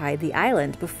occupied the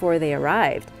island before they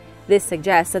arrived. This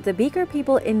suggests that the beaker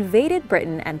people invaded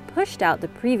Britain and pushed out the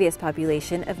previous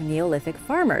population of Neolithic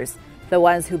farmers, the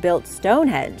ones who built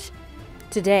Stonehenge.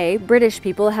 Today, British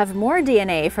people have more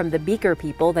DNA from the beaker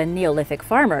people than Neolithic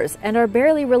farmers and are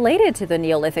barely related to the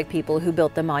Neolithic people who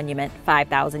built the monument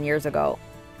 5,000 years ago.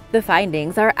 The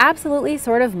findings are absolutely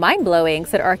sort of mind-blowing,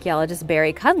 said archaeologist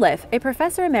Barry Cunliffe, a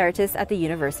professor emeritus at the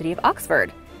University of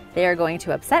Oxford. They are going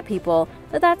to upset people,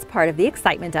 but that's part of the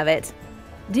excitement of it.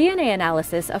 DNA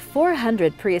analysis of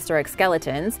 400 prehistoric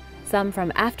skeletons, some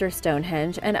from after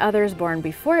Stonehenge and others born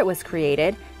before it was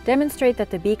created, demonstrate that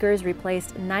the beakers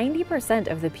replaced 90%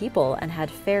 of the people and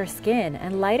had fair skin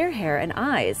and lighter hair and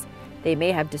eyes. They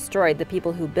may have destroyed the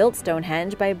people who built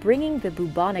Stonehenge by bringing the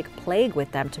bubonic plague with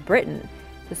them to Britain.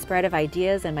 The spread of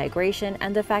ideas and migration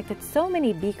and the fact that so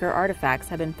many beaker artifacts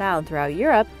have been found throughout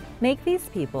Europe make these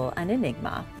people an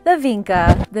enigma. The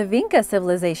Vinca. The Vinca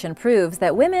civilization proves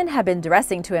that women have been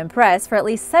dressing to impress for at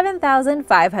least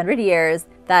 7,500 years.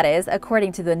 That is,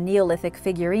 according to the Neolithic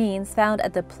figurines found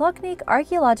at the Ploknik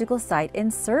archaeological site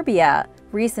in Serbia.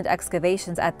 Recent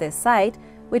excavations at this site,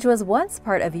 which was once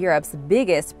part of Europe's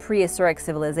biggest prehistoric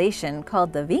civilization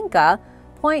called the Vinca,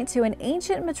 point to an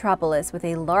ancient metropolis with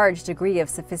a large degree of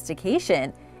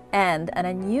sophistication and an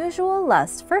unusual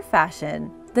lust for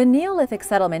fashion. The Neolithic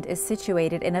settlement is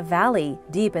situated in a valley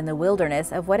deep in the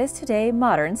wilderness of what is today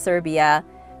modern Serbia.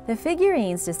 The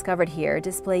figurines discovered here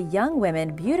display young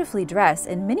women beautifully dressed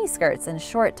in miniskirts and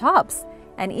short tops,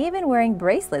 and even wearing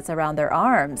bracelets around their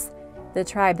arms. The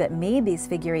tribe that made these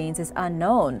figurines is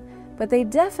unknown, but they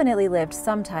definitely lived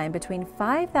sometime between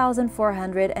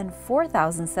 5,400 and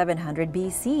 4,700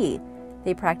 BC.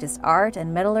 They practiced art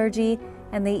and metallurgy,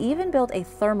 and they even built a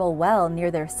thermal well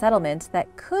near their settlement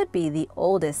that could be the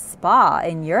oldest spa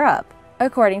in Europe.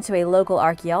 According to a local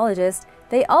archaeologist,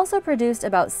 they also produced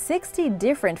about 60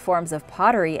 different forms of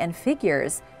pottery and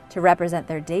figures to represent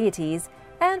their deities,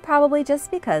 and probably just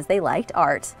because they liked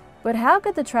art. But how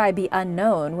could the tribe be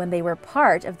unknown when they were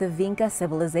part of the Vinca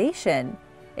civilization?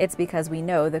 It's because we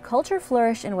know the culture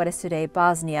flourished in what is today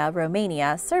Bosnia,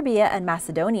 Romania, Serbia, and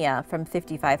Macedonia from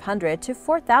 5500 to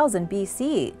 4000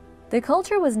 BC. The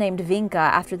culture was named Vinca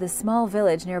after the small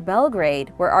village near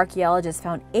Belgrade, where archaeologists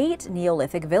found 8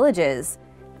 Neolithic villages.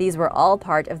 These were all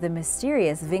part of the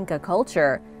mysterious Vinca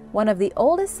culture, one of the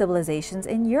oldest civilizations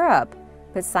in Europe.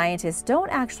 But scientists don't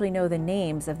actually know the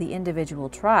names of the individual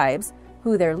tribes,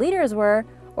 who their leaders were,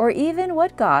 or even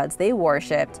what gods they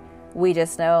worshipped. We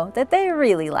just know that they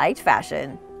really liked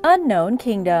fashion. Unknown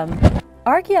Kingdom.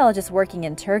 Archaeologists working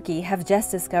in Turkey have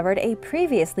just discovered a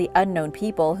previously unknown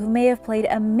people who may have played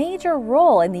a major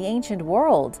role in the ancient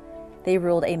world. They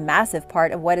ruled a massive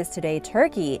part of what is today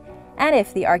Turkey, and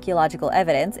if the archaeological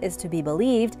evidence is to be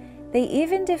believed, they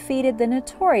even defeated the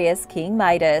notorious King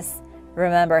Midas.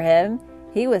 Remember him?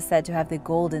 He was said to have the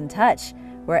golden touch,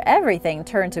 where everything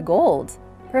turned to gold.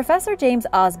 Professor James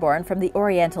Osborne from the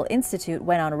Oriental Institute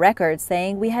went on record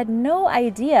saying, "We had no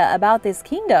idea about this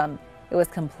kingdom. It was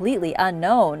completely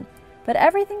unknown." But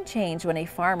everything changed when a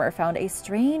farmer found a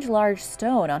strange large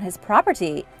stone on his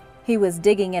property. He was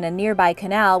digging in a nearby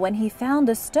canal when he found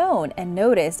the stone and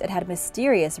noticed it had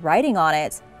mysterious writing on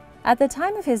it. At the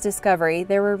time of his discovery,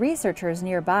 there were researchers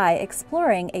nearby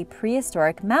exploring a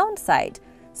prehistoric mound site.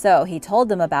 So he told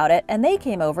them about it and they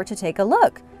came over to take a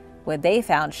look. What they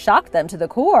found shocked them to the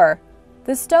core.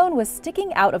 The stone was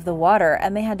sticking out of the water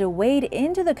and they had to wade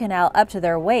into the canal up to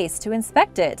their waist to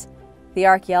inspect it. The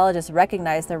archaeologists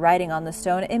recognized the writing on the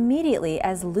stone immediately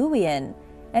as Luwian,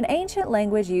 an ancient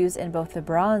language used in both the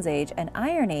Bronze Age and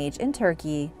Iron Age in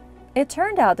Turkey. It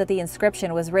turned out that the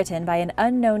inscription was written by an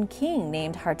unknown king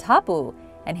named Hartapu,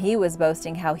 and he was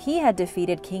boasting how he had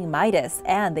defeated King Midas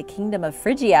and the kingdom of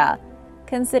Phrygia.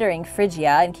 Considering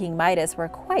Phrygia and King Midas were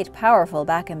quite powerful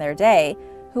back in their day,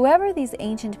 whoever these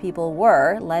ancient people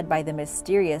were, led by the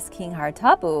mysterious King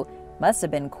Hartapu, must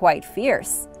have been quite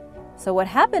fierce. So what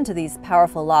happened to these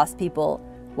powerful lost people?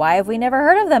 Why have we never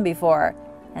heard of them before?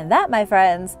 And that, my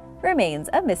friends, remains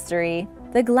a mystery.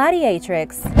 The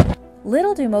Gladiatrix.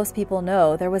 Little do most people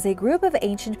know there was a group of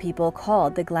ancient people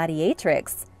called the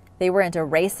Gladiatrix. They weren't a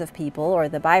race of people or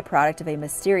the byproduct of a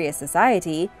mysterious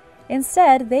society.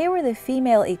 Instead, they were the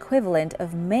female equivalent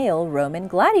of male Roman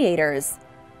gladiators.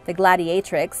 The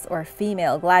gladiatrix, or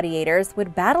female gladiators,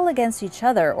 would battle against each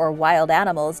other or wild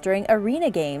animals during arena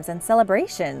games and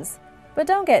celebrations. But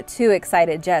don't get too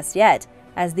excited just yet,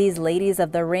 as these ladies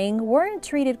of the ring weren't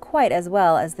treated quite as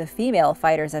well as the female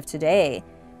fighters of today.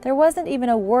 There wasn't even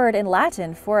a word in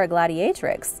Latin for a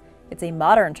gladiatrix. It's a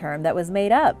modern term that was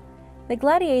made up. The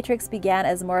gladiatrix began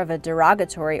as more of a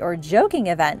derogatory or joking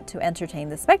event to entertain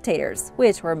the spectators,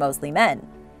 which were mostly men.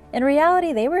 In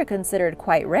reality, they were considered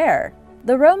quite rare.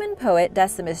 The Roman poet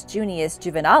Decimus Junius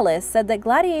Juvenalis said that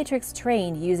gladiatrix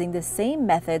trained using the same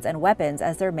methods and weapons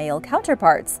as their male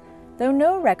counterparts, though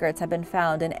no records have been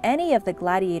found in any of the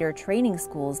gladiator training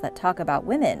schools that talk about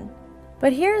women.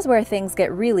 But here's where things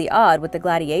get really odd with the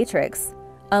gladiatrix.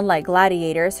 Unlike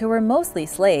gladiators who were mostly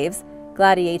slaves,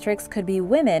 gladiatrix could be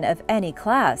women of any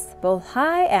class, both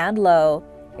high and low.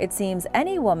 It seems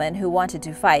any woman who wanted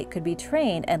to fight could be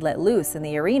trained and let loose in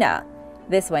the arena.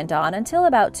 This went on until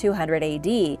about 200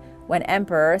 AD, when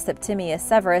Emperor Septimius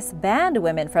Severus banned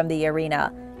women from the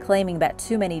arena, claiming that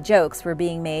too many jokes were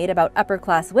being made about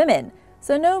upper-class women,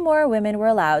 so no more women were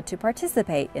allowed to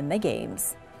participate in the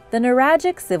games. The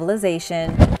Nuragic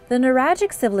Civilization. The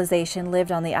Nuragic civilization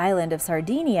lived on the island of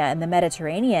Sardinia in the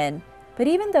Mediterranean. But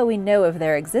even though we know of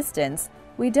their existence,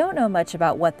 we don't know much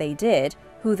about what they did,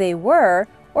 who they were,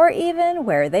 or even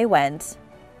where they went.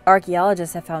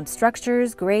 Archaeologists have found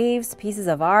structures, graves, pieces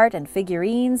of art, and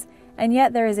figurines, and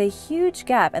yet there is a huge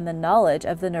gap in the knowledge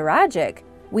of the Nuragic.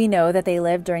 We know that they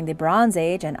lived during the Bronze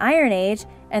Age and Iron Age,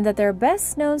 and that their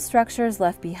best-known structures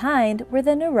left behind were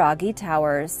the Nuraghi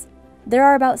Towers. There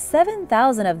are about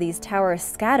 7,000 of these towers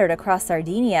scattered across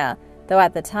Sardinia, though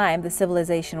at the time the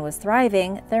civilization was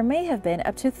thriving, there may have been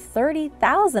up to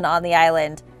 30,000 on the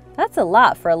island. That's a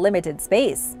lot for a limited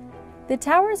space. The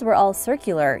towers were all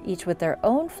circular, each with their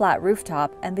own flat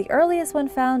rooftop, and the earliest one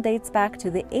found dates back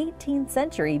to the 18th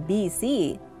century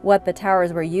BC. What the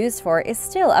towers were used for is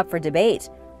still up for debate,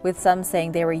 with some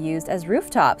saying they were used as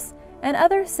rooftops, and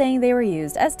others saying they were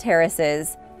used as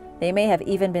terraces. They may have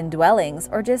even been dwellings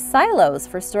or just silos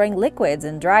for storing liquids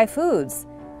and dry foods.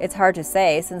 It's hard to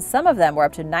say since some of them were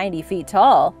up to 90 feet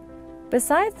tall.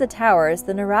 Besides the towers,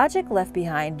 the Nuragic left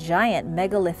behind giant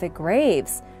megalithic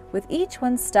graves, with each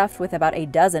one stuffed with about a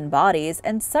dozen bodies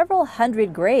and several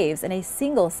hundred graves in a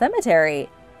single cemetery.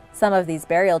 Some of these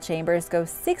burial chambers go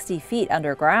 60 feet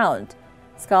underground.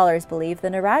 Scholars believe the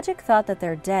Nuragic thought that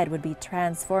their dead would be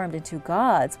transformed into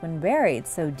gods when buried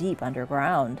so deep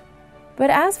underground. But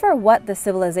as for what the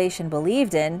civilization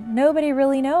believed in, nobody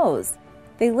really knows.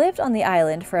 They lived on the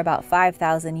island for about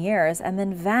 5,000 years and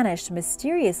then vanished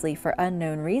mysteriously for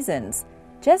unknown reasons,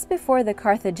 just before the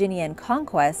Carthaginian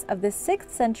conquest of the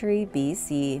 6th century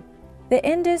BC. The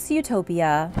Indus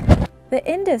Utopia. The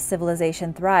Indus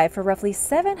civilization thrived for roughly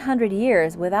 700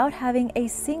 years without having a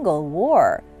single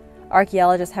war.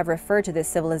 Archaeologists have referred to this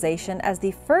civilization as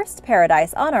the first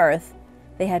paradise on Earth.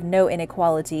 They had no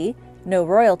inequality, no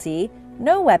royalty,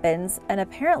 no weapons, and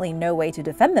apparently no way to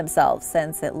defend themselves,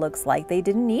 since it looks like they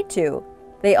didn't need to.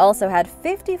 They also had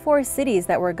 54 cities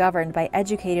that were governed by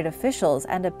educated officials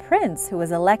and a prince who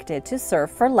was elected to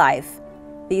serve for life.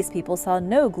 These people saw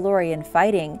no glory in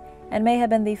fighting and may have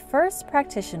been the first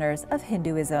practitioners of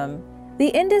Hinduism. The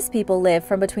Indus people lived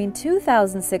from between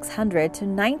 2600 to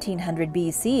 1900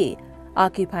 BC,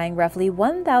 occupying roughly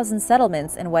 1,000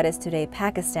 settlements in what is today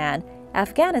Pakistan,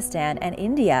 Afghanistan, and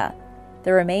India.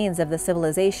 The remains of the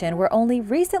civilization were only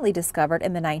recently discovered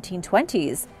in the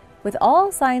 1920s, with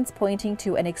all signs pointing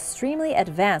to an extremely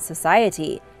advanced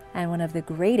society and one of the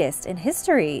greatest in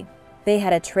history. They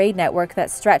had a trade network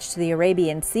that stretched to the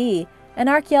Arabian Sea, and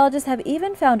archaeologists have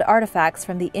even found artifacts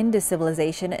from the Indus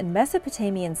civilization in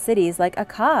Mesopotamian cities like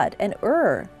Akkad and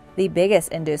Ur. The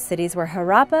biggest Indus cities were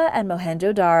Harappa and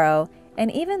Mohenjo-daro, and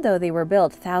even though they were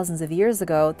built thousands of years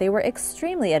ago, they were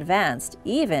extremely advanced,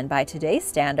 even by today's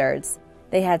standards.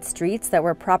 They had streets that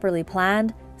were properly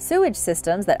planned, sewage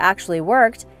systems that actually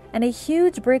worked, and a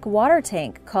huge brick water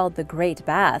tank called the Great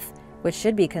Bath, which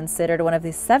should be considered one of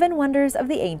the 7 wonders of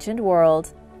the ancient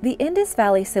world. The Indus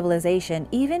Valley civilization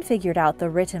even figured out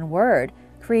the written word,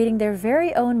 creating their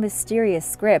very own mysterious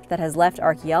script that has left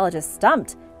archaeologists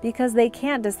stumped because they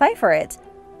can't decipher it.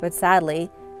 But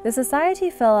sadly, the society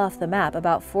fell off the map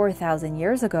about 4,000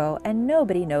 years ago, and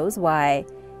nobody knows why.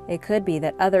 It could be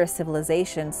that other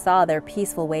civilizations saw their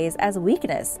peaceful ways as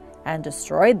weakness and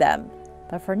destroyed them.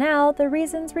 But for now, the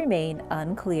reasons remain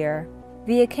unclear.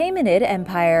 The Achaemenid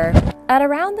Empire. At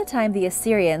around the time the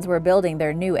Assyrians were building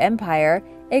their new empire,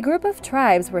 a group of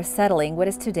tribes were settling what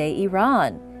is today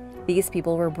Iran. These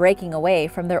people were breaking away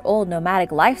from their old nomadic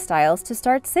lifestyles to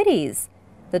start cities.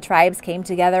 The tribes came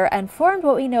together and formed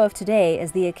what we know of today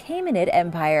as the Achaemenid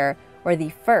Empire, or the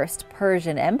First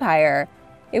Persian Empire.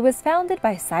 It was founded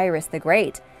by Cyrus the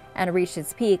Great and reached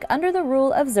its peak under the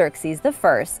rule of Xerxes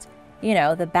I. You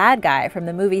know, the bad guy from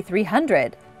the movie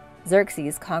 300.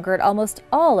 Xerxes conquered almost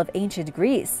all of ancient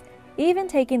Greece, even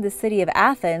taking the city of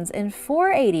Athens in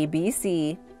 480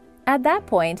 BC. At that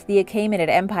point, the Achaemenid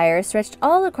Empire stretched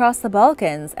all across the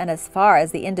Balkans and as far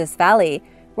as the Indus Valley,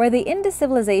 where the Indus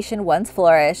civilization once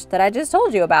flourished that I just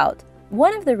told you about.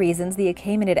 One of the reasons the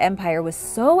Achaemenid Empire was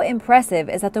so impressive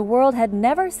is that the world had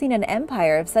never seen an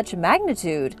empire of such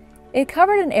magnitude. It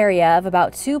covered an area of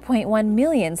about 2.1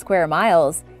 million square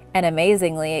miles, and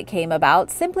amazingly it came about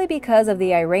simply because of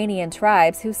the Iranian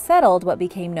tribes who settled what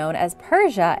became known as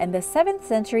Persia in the 7th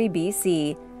century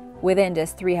BC. Within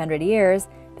just 300 years,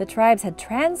 the tribes had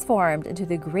transformed into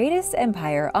the greatest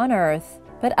empire on Earth.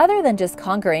 But other than just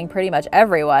conquering pretty much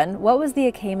everyone, what was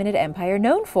the Achaemenid Empire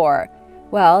known for?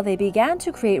 Well, they began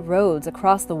to create roads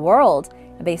across the world,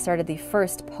 and they started the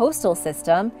first postal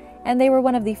system, and they were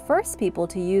one of the first people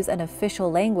to use an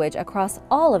official language across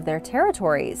all of their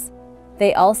territories.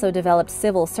 They also developed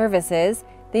civil services,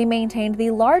 they maintained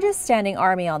the largest standing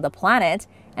army on the planet,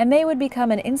 and they would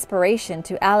become an inspiration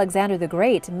to Alexander the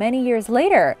Great many years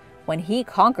later, when he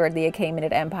conquered the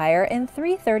Achaemenid Empire in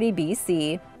 330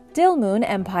 BC. Dilmun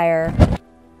Empire.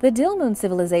 The Dilmun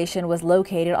civilization was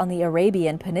located on the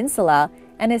Arabian Peninsula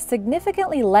and is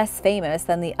significantly less famous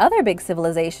than the other big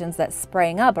civilizations that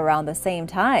sprang up around the same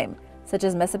time, such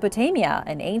as Mesopotamia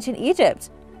and ancient Egypt.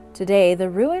 Today, the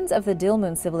ruins of the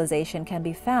Dilmun civilization can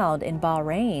be found in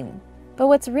Bahrain. But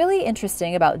what's really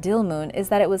interesting about Dilmun is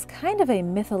that it was kind of a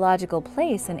mythological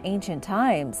place in ancient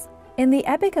times. In the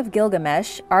Epic of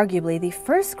Gilgamesh, arguably the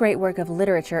first great work of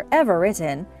literature ever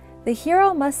written, the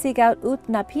hero must seek out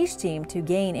Utnapishtim to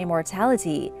gain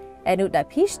immortality, and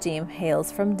Utnapishtim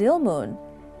hails from Dilmun.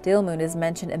 Dilmun is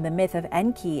mentioned in the myth of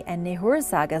Enki and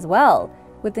Nihursag as well,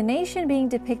 with the nation being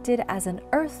depicted as an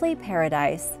earthly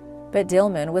paradise. But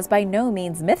Dilmun was by no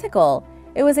means mythical.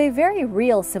 It was a very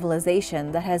real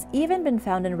civilization that has even been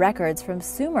found in records from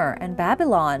Sumer and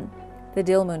Babylon. The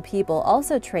Dilmun people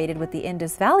also traded with the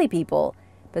Indus Valley people,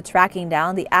 but tracking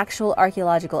down the actual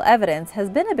archaeological evidence has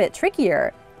been a bit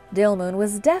trickier. Dilmun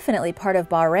was definitely part of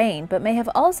Bahrain, but may have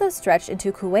also stretched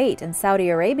into Kuwait and Saudi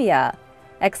Arabia.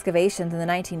 Excavations in the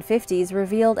 1950s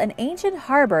revealed an ancient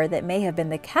harbor that may have been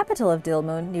the capital of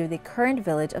Dilmun near the current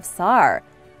village of Sar,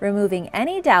 removing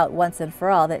any doubt once and for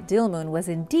all that Dilmun was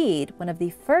indeed one of the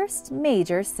first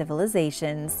major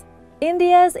civilizations.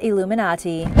 India's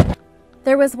Illuminati.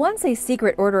 There was once a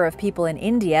secret order of people in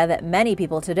India that many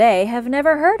people today have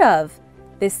never heard of.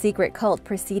 This secret cult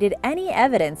preceded any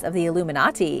evidence of the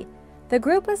Illuminati. The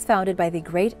group was founded by the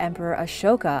great emperor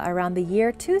Ashoka around the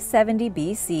year 270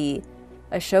 BC.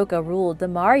 Ashoka ruled the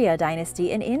Maurya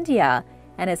dynasty in India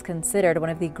and is considered one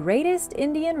of the greatest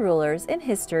Indian rulers in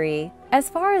history. As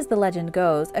far as the legend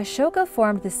goes, Ashoka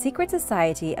formed the secret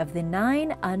society of the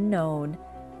Nine Unknown.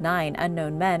 9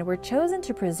 unknown men were chosen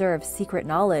to preserve secret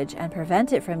knowledge and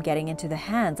prevent it from getting into the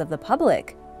hands of the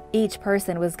public. Each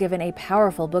person was given a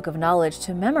powerful book of knowledge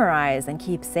to memorize and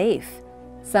keep safe.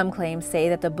 Some claims say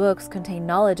that the books contain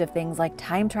knowledge of things like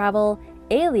time travel,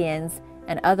 aliens,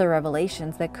 and other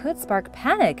revelations that could spark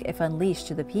panic if unleashed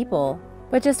to the people.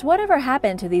 But just whatever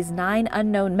happened to these 9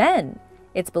 unknown men?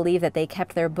 It's believed that they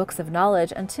kept their books of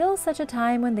knowledge until such a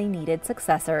time when they needed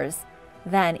successors.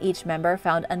 Then each member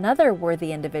found another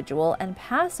worthy individual and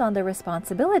passed on their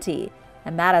responsibility,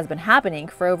 and that has been happening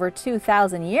for over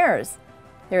 2,000 years.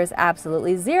 There is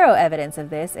absolutely zero evidence of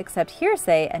this except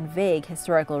hearsay and vague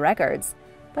historical records.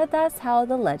 But that's how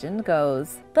the legend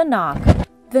goes. The Nok.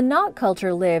 The Nok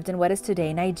culture lived in what is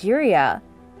today Nigeria.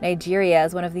 Nigeria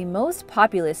is one of the most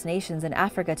populous nations in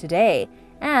Africa today,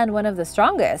 and one of the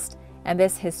strongest, and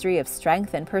this history of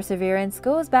strength and perseverance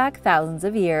goes back thousands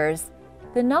of years.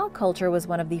 The Nok culture was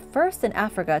one of the first in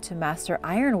Africa to master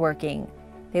ironworking.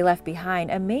 They left behind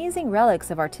amazing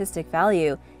relics of artistic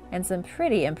value and some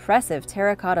pretty impressive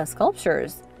terracotta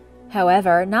sculptures.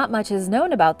 However, not much is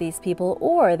known about these people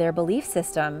or their belief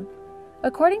system.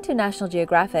 According to National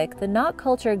Geographic, the Nok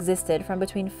culture existed from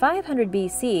between 500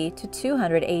 BC to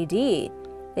 200 AD.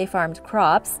 They farmed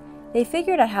crops, they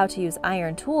figured out how to use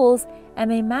iron tools, and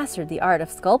they mastered the art of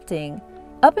sculpting.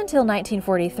 Up until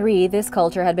 1943, this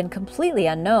culture had been completely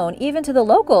unknown even to the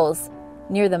locals.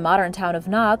 Near the modern town of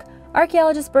Nok,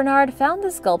 archaeologist Bernard found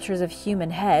the sculptures of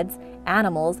human heads,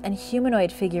 animals, and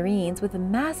humanoid figurines with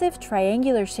massive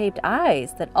triangular-shaped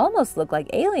eyes that almost look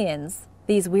like aliens.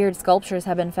 These weird sculptures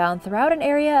have been found throughout an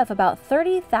area of about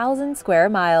 30,000 square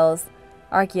miles.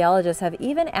 Archaeologists have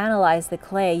even analyzed the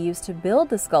clay used to build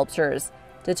the sculptures,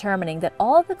 determining that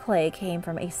all the clay came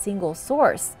from a single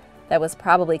source that was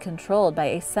probably controlled by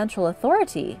a central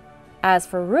authority. As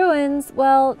for ruins,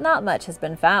 well, not much has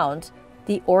been found.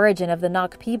 The origin of the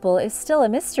Nok people is still a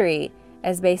mystery,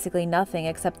 as basically nothing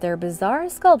except their bizarre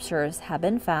sculptures have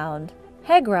been found.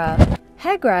 Hegra.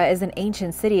 Hegra is an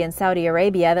ancient city in Saudi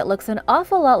Arabia that looks an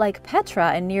awful lot like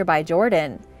Petra in nearby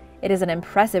Jordan. It is an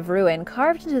impressive ruin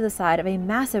carved into the side of a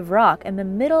massive rock in the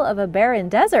middle of a barren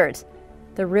desert.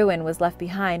 The ruin was left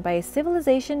behind by a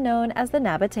civilization known as the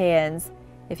Nabateans.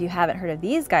 If you haven't heard of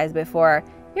these guys before,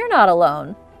 you're not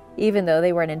alone. Even though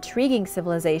they were an intriguing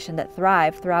civilization that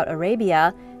thrived throughout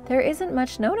Arabia, there isn't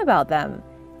much known about them.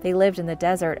 They lived in the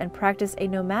desert and practiced a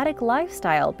nomadic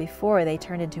lifestyle before they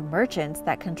turned into merchants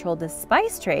that controlled the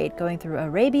spice trade going through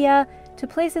Arabia to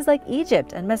places like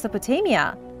Egypt and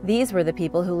Mesopotamia. These were the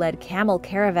people who led camel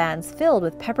caravans filled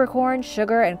with peppercorn,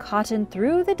 sugar, and cotton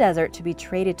through the desert to be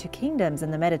traded to kingdoms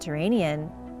in the Mediterranean.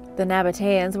 The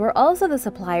Nabateans were also the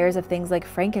suppliers of things like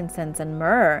frankincense and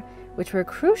myrrh, which were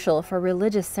crucial for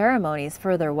religious ceremonies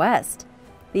further west.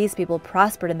 These people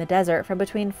prospered in the desert from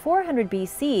between 400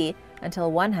 BC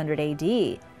until 100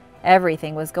 AD.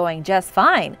 Everything was going just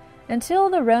fine until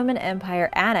the Roman Empire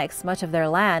annexed much of their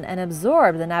land and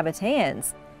absorbed the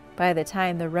Nabateans. By the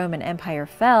time the Roman Empire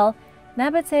fell,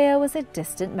 Nabatea was a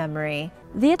distant memory.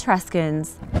 The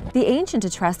Etruscans. The ancient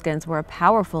Etruscans were a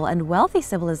powerful and wealthy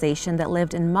civilization that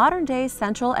lived in modern-day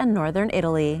central and northern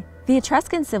Italy. The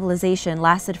Etruscan civilization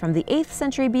lasted from the 8th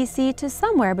century BC to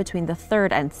somewhere between the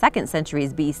 3rd and 2nd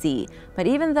centuries BC, but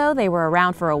even though they were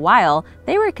around for a while,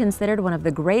 they were considered one of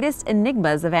the greatest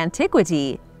enigmas of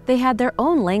antiquity. They had their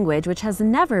own language which has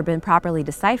never been properly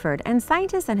deciphered, and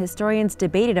scientists and historians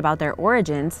debated about their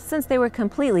origins since they were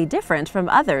completely different from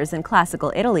others in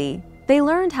classical Italy. They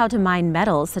learned how to mine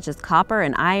metals such as copper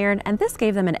and iron, and this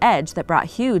gave them an edge that brought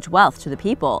huge wealth to the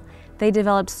people. They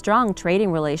developed strong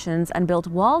trading relations and built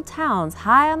walled towns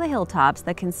high on the hilltops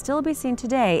that can still be seen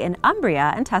today in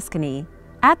Umbria and Tuscany.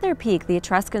 At their peak, the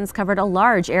Etruscans covered a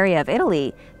large area of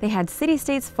Italy. They had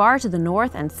city-states far to the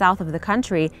north and south of the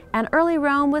country, and early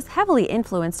Rome was heavily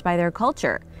influenced by their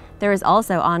culture. There is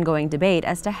also ongoing debate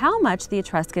as to how much the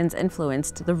Etruscans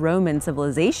influenced the Roman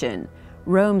civilization.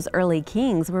 Rome's early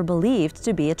kings were believed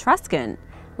to be Etruscan.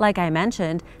 Like I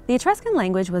mentioned, the Etruscan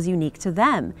language was unique to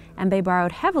them, and they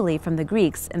borrowed heavily from the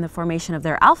Greeks in the formation of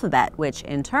their alphabet, which,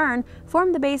 in turn,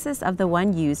 formed the basis of the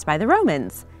one used by the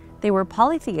Romans. They were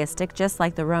polytheistic just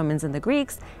like the Romans and the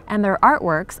Greeks, and their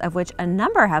artworks, of which a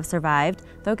number have survived,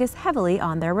 focus heavily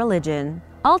on their religion.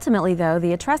 Ultimately, though,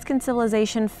 the Etruscan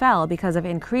civilization fell because of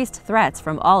increased threats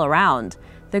from all around.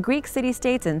 The Greek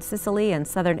city-states in Sicily and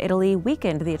southern Italy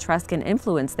weakened the Etruscan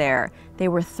influence there. They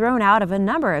were thrown out of a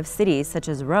number of cities, such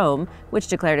as Rome, which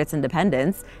declared its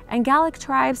independence, and Gallic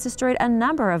tribes destroyed a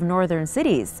number of northern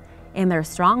cities. In their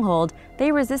stronghold,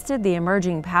 they resisted the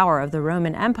emerging power of the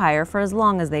Roman Empire for as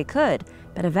long as they could,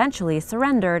 but eventually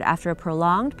surrendered after a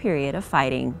prolonged period of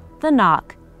fighting. The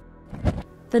Nok.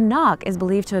 The Nok is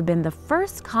believed to have been the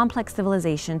first complex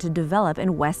civilization to develop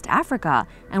in West Africa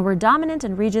and were dominant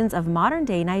in regions of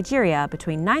modern-day Nigeria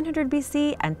between 900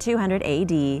 BC and 200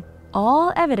 AD.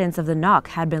 All evidence of the Nok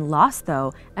had been lost,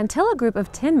 though, until a group of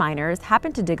tin miners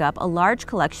happened to dig up a large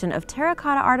collection of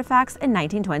terracotta artifacts in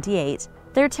 1928.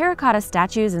 Their terracotta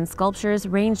statues and sculptures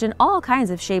ranged in all kinds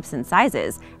of shapes and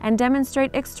sizes and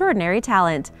demonstrate extraordinary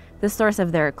talent. The source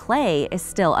of their clay is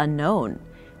still unknown.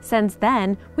 Since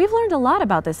then, we've learned a lot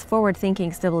about this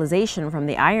forward-thinking civilization from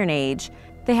the Iron Age.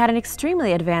 They had an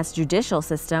extremely advanced judicial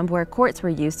system where courts were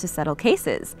used to settle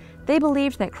cases. They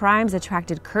believed that crimes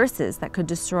attracted curses that could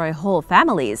destroy whole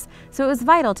families, so it was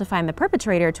vital to find the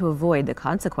perpetrator to avoid the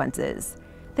consequences.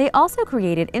 They also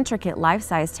created intricate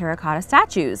life-size terracotta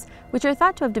statues, which are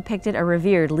thought to have depicted a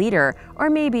revered leader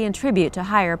or maybe in tribute to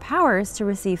higher powers to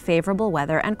receive favorable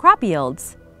weather and crop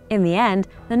yields. In the end,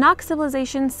 the Nok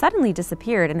civilization suddenly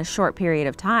disappeared in a short period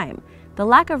of time. The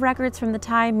lack of records from the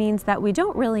time means that we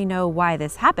don't really know why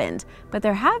this happened, but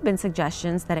there have been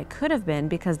suggestions that it could have been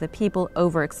because the people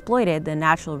overexploited the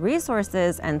natural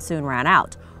resources and soon ran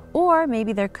out. Or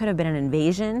maybe there could have been an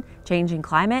invasion, changing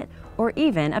climate, or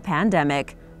even a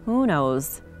pandemic. Who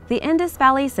knows? The Indus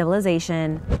Valley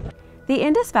Civilization. The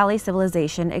Indus Valley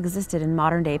Civilization existed in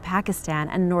modern-day Pakistan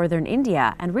and northern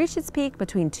India and reached its peak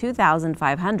between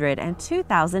 2500 and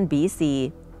 2000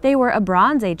 BC. They were a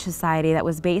Bronze Age society that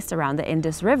was based around the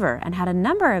Indus River and had a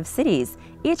number of cities,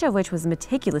 each of which was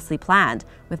meticulously planned,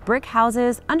 with brick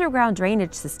houses, underground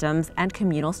drainage systems, and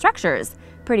communal structures.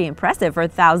 Pretty impressive for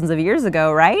thousands of years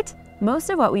ago, right?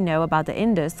 Most of what we know about the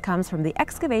Indus comes from the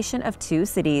excavation of two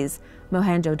cities,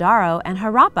 Mohenjo-Daro and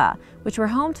Harappa, which were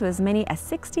home to as many as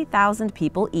 60,000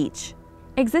 people each.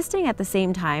 Existing at the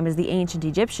same time as the ancient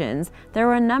Egyptians, there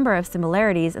were a number of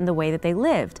similarities in the way that they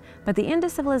lived, but the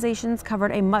Indus civilizations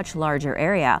covered a much larger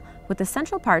area, with the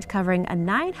central part covering a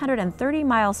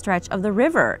 930-mile stretch of the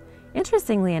river.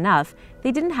 Interestingly enough,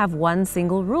 they didn't have one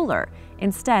single ruler.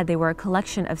 Instead, they were a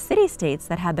collection of city-states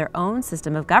that had their own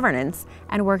system of governance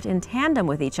and worked in tandem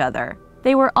with each other.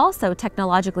 They were also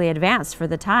technologically advanced for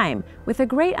the time, with a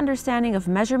great understanding of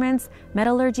measurements,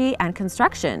 metallurgy, and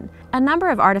construction. A number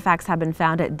of artifacts have been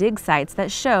found at dig sites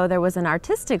that show there was an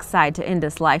artistic side to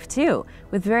Indus life too,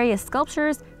 with various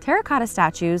sculptures, terracotta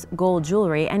statues, gold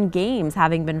jewelry, and games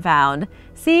having been found.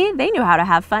 See, they knew how to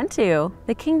have fun too.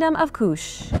 The Kingdom of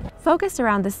Kush. Focused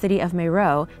around the city of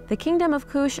Meroe, the Kingdom of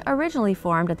Kush originally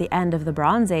formed at the end of the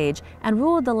Bronze Age and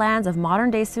ruled the lands of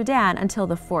modern-day Sudan until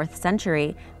the 4th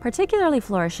century, particularly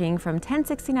flourishing from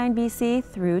 1069 BC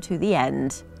through to the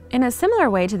end. In a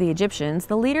similar way to the Egyptians,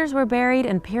 the leaders were buried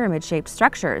in pyramid-shaped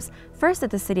structures, first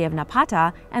at the city of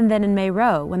Napata and then in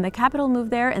Meroe when the capital moved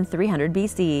there in 300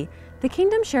 BC. The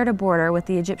kingdom shared a border with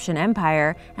the Egyptian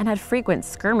Empire and had frequent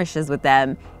skirmishes with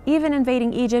them, even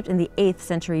invading Egypt in the 8th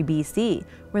century BC,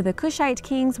 where the Kushite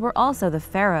kings were also the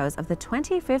pharaohs of the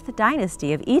 25th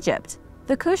dynasty of Egypt.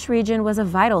 The Kush region was a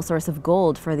vital source of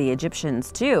gold for the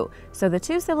Egyptians too, so the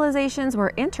two civilizations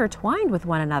were intertwined with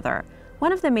one another.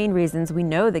 One of the main reasons we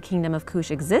know the Kingdom of Kush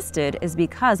existed is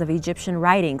because of Egyptian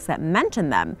writings that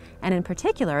mention them, and in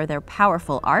particular their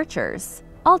powerful archers.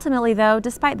 Ultimately, though,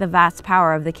 despite the vast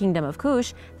power of the Kingdom of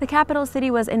Kush, the capital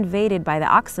city was invaded by the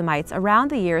Aksumites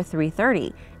around the year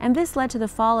 330, and this led to the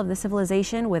fall of the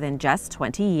civilization within just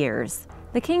 20 years.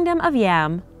 The Kingdom of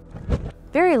Yam.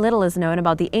 Very little is known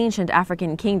about the ancient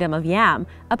African kingdom of Yam,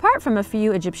 apart from a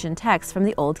few Egyptian texts from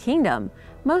the Old Kingdom.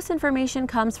 Most information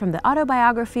comes from the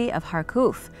autobiography of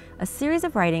Harkuf, a series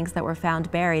of writings that were found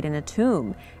buried in a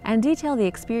tomb, and detail the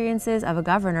experiences of a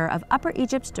governor of Upper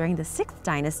Egypt during the 6th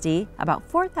dynasty, about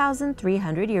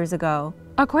 4,300 years ago.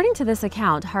 According to this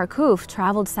account, Harkuf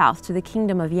traveled south to the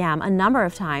kingdom of Yam a number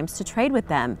of times to trade with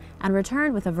them, and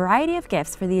returned with a variety of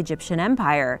gifts for the Egyptian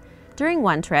Empire. During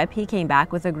one trip, he came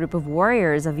back with a group of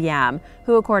warriors of Yam,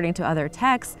 who, according to other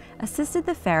texts, assisted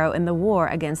the pharaoh in the war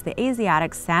against the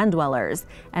Asiatic sand dwellers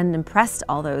and impressed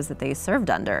all those that they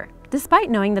served under.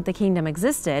 Despite knowing that the kingdom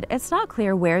existed, it's not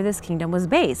clear where this kingdom was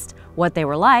based, what they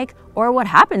were like, or what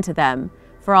happened to them.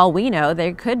 For all we know,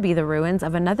 there could be the ruins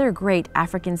of another great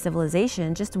African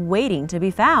civilization just waiting to be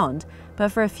found.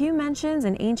 But for a few mentions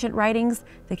in ancient writings,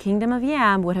 the Kingdom of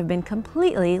Yam would have been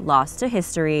completely lost to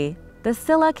history. The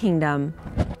Silla Kingdom.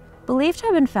 Believed to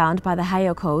have been found by the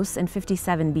Hyokos in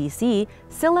 57 BC,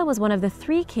 Silla was one of the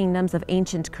 3 kingdoms of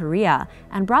ancient Korea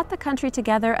and brought the country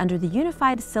together under the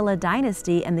unified Silla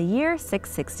dynasty in the year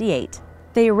 668.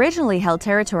 They originally held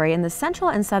territory in the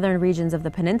central and southern regions of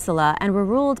the peninsula and were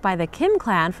ruled by the Kim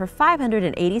clan for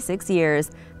 586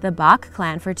 years, the Bak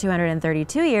clan for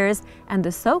 232 years, and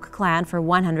the Sok clan for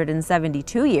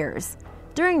 172 years.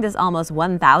 During this almost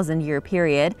 1,000-year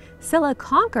period, Silla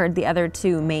conquered the other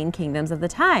 2 main kingdoms of the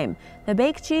time, the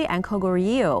Baekje and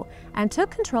Goguryeo, and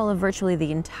took control of virtually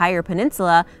the entire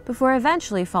peninsula before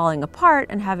eventually falling apart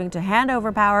and having to hand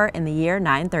over power in the year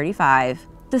 935.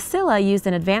 The Silla used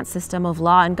an advanced system of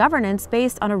law and governance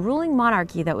based on a ruling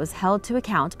monarchy that was held to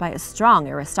account by a strong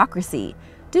aristocracy.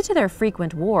 Due to their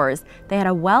frequent wars, they had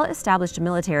a well-established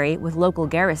military with local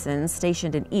garrisons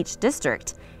stationed in each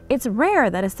district. It's rare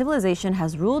that a civilization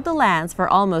has ruled the lands for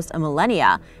almost a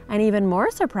millennia, and even more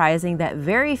surprising that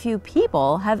very few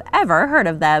people have ever heard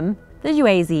of them. The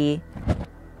Yuezhi.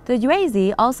 The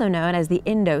Yuezhi, also known as the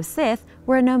Indo-Scyth,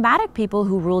 were a nomadic people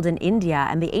who ruled in India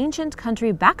and the ancient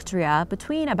country Bactria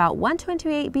between about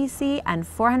 128 BC and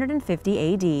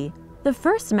 450 AD. The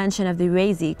first mention of the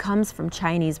Yuezhi comes from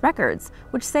Chinese records,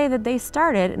 which say that they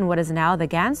started in what is now the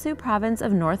Gansu province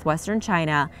of northwestern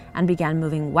China and began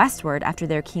moving westward after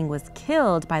their king was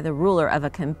killed by the ruler of a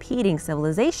competing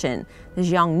civilization, the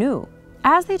Xiongnu.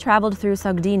 As they traveled through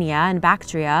Sogdinia and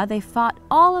Bactria, they fought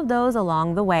all of those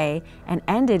along the way and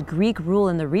ended Greek rule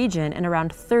in the region in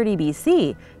around 30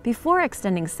 BC, before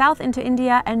extending south into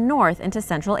India and north into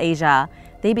Central Asia.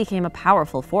 They became a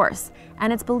powerful force,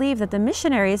 and it's believed that the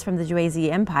missionaries from the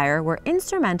Yuezhi Empire were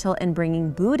instrumental in bringing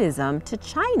Buddhism to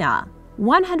China.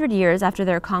 100 years after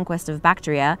their conquest of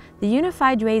Bactria, the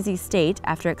unified Yuezhi state,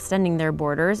 after extending their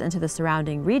borders into the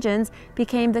surrounding regions,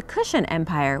 became the Kushan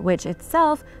Empire, which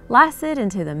itself lasted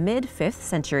into the mid-5th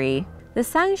century. The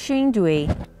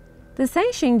Sanxingdui. The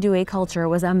Sanxingdui culture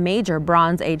was a major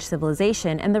Bronze Age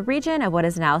civilization in the region of what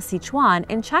is now Sichuan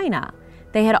in China.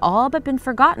 They had all but been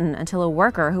forgotten until a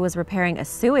worker who was repairing a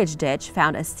sewage ditch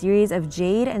found a series of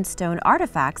jade and stone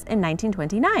artifacts in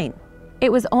 1929.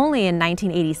 It was only in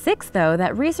 1986, though,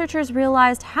 that researchers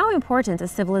realized how important a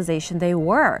civilization they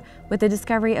were, with the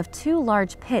discovery of 2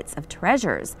 large pits of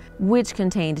treasures, which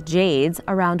contained jades,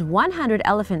 around 100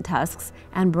 elephant tusks,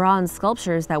 and bronze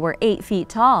sculptures that were 8 feet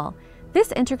tall.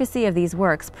 This intricacy of these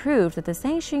works proved that the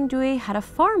Sanxingdui had a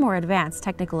far more advanced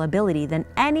technical ability than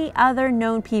any other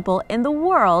known people in the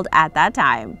world at that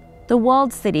time. The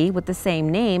walled city with the same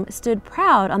name stood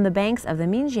proud on the banks of the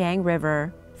Minjiang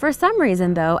River. For some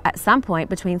reason, though, at some point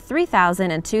between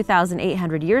 3,000 and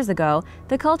 2,800 years ago,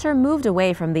 the culture moved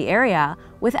away from the area,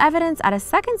 with evidence at a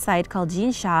second site called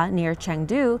Jinsha near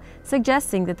Chengdu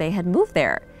suggesting that they had moved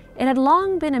there. It had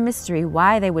long been a mystery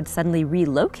why they would suddenly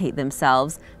relocate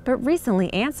themselves, but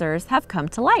recently answers have come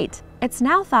to light. It's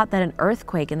now thought that an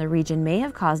earthquake in the region may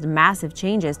have caused massive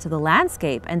changes to the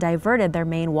landscape and diverted their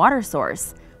main water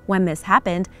source. When this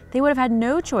happened, they would have had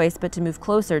no choice but to move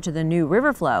closer to the new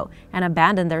river flow and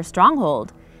abandon their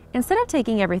stronghold. Instead of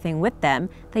taking everything with them,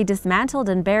 they dismantled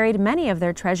and buried many of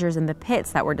their treasures in the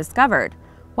pits that were discovered.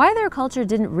 Why their culture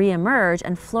didn't re-emerge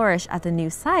and flourish at the new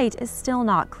site is still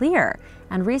not clear,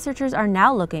 and researchers are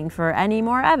now looking for any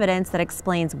more evidence that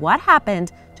explains what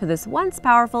happened to this once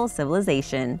powerful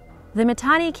civilization. The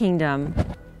Mitanni Kingdom.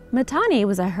 Mitanni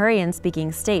was a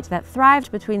Hurrian-speaking state that thrived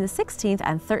between the 16th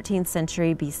and 13th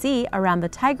century BC around the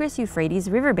Tigris-Euphrates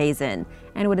River basin,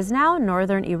 and what is now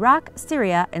northern Iraq,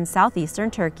 Syria, and southeastern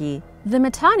Turkey. The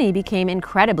Mitanni became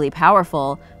incredibly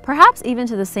powerful, perhaps even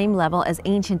to the same level as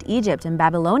ancient Egypt and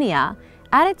Babylonia.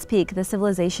 At its peak, the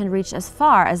civilization reached as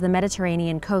far as the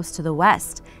Mediterranean coast to the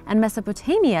west, and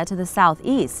Mesopotamia to the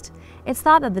southeast. It's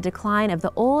thought that the decline of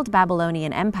the old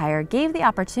Babylonian Empire gave the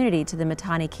opportunity to the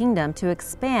Mitanni kingdom to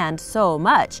expand so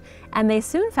much, and they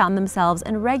soon found themselves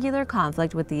in regular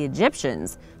conflict with the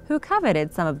Egyptians, who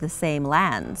coveted some of the same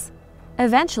lands.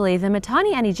 Eventually, the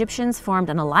Mitanni and Egyptians formed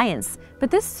an alliance,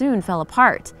 but this soon fell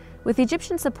apart. With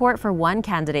Egyptian support for one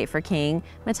candidate for king,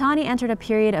 Mitanni entered a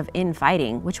period of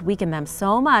infighting, which weakened them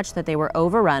so much that they were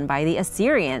overrun by the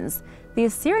Assyrians. The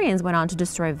Assyrians went on to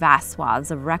destroy vast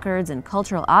swaths of records and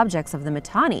cultural objects of the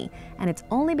Mitanni, and it's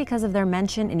only because of their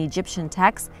mention in Egyptian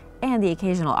texts and the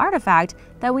occasional artifact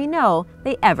that we know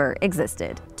they ever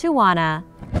existed. Tuwana.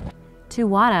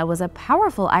 Tijuana was a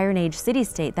powerful Iron Age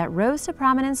city-state that rose to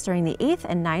prominence during the 8th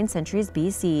and 9th centuries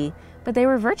BC, but they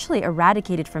were virtually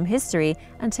eradicated from history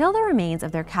until the remains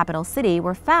of their capital city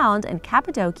were found in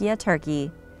Cappadocia, Turkey.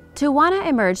 Tijuana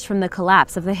emerged from the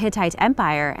collapse of the Hittite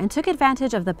Empire and took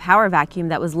advantage of the power vacuum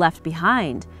that was left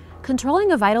behind.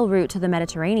 Controlling a vital route to the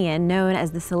Mediterranean known as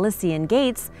the Cilician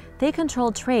Gates, they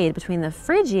controlled trade between the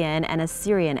Phrygian and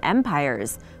Assyrian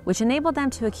empires, which enabled them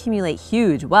to accumulate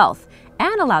huge wealth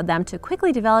and allowed them to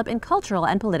quickly develop in cultural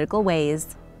and political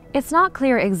ways. It's not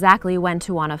clear exactly when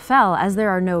Tijuana fell, as there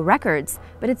are no records,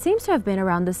 but it seems to have been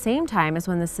around the same time as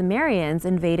when the Cimmerians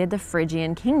invaded the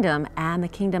Phrygian kingdom and the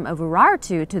kingdom of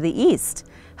Urartu to the east.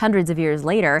 Hundreds of years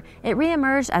later, it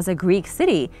re-emerged as a Greek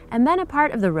city and then a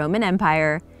part of the Roman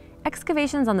Empire.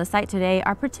 Excavations on the site today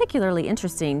are particularly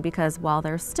interesting because while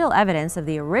there's still evidence of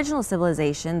the original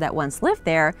civilization that once lived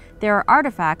there, there are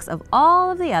artifacts of all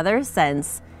of the others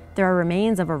since. There are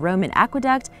remains of a Roman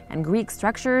aqueduct and Greek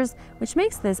structures, which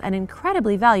makes this an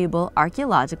incredibly valuable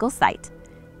archaeological site.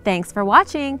 Thanks for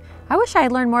watching! I wish I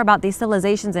had learned more about these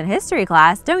civilizations in history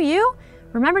class, don't you?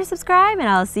 Remember to subscribe and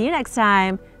I'll see you next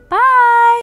time. Bye!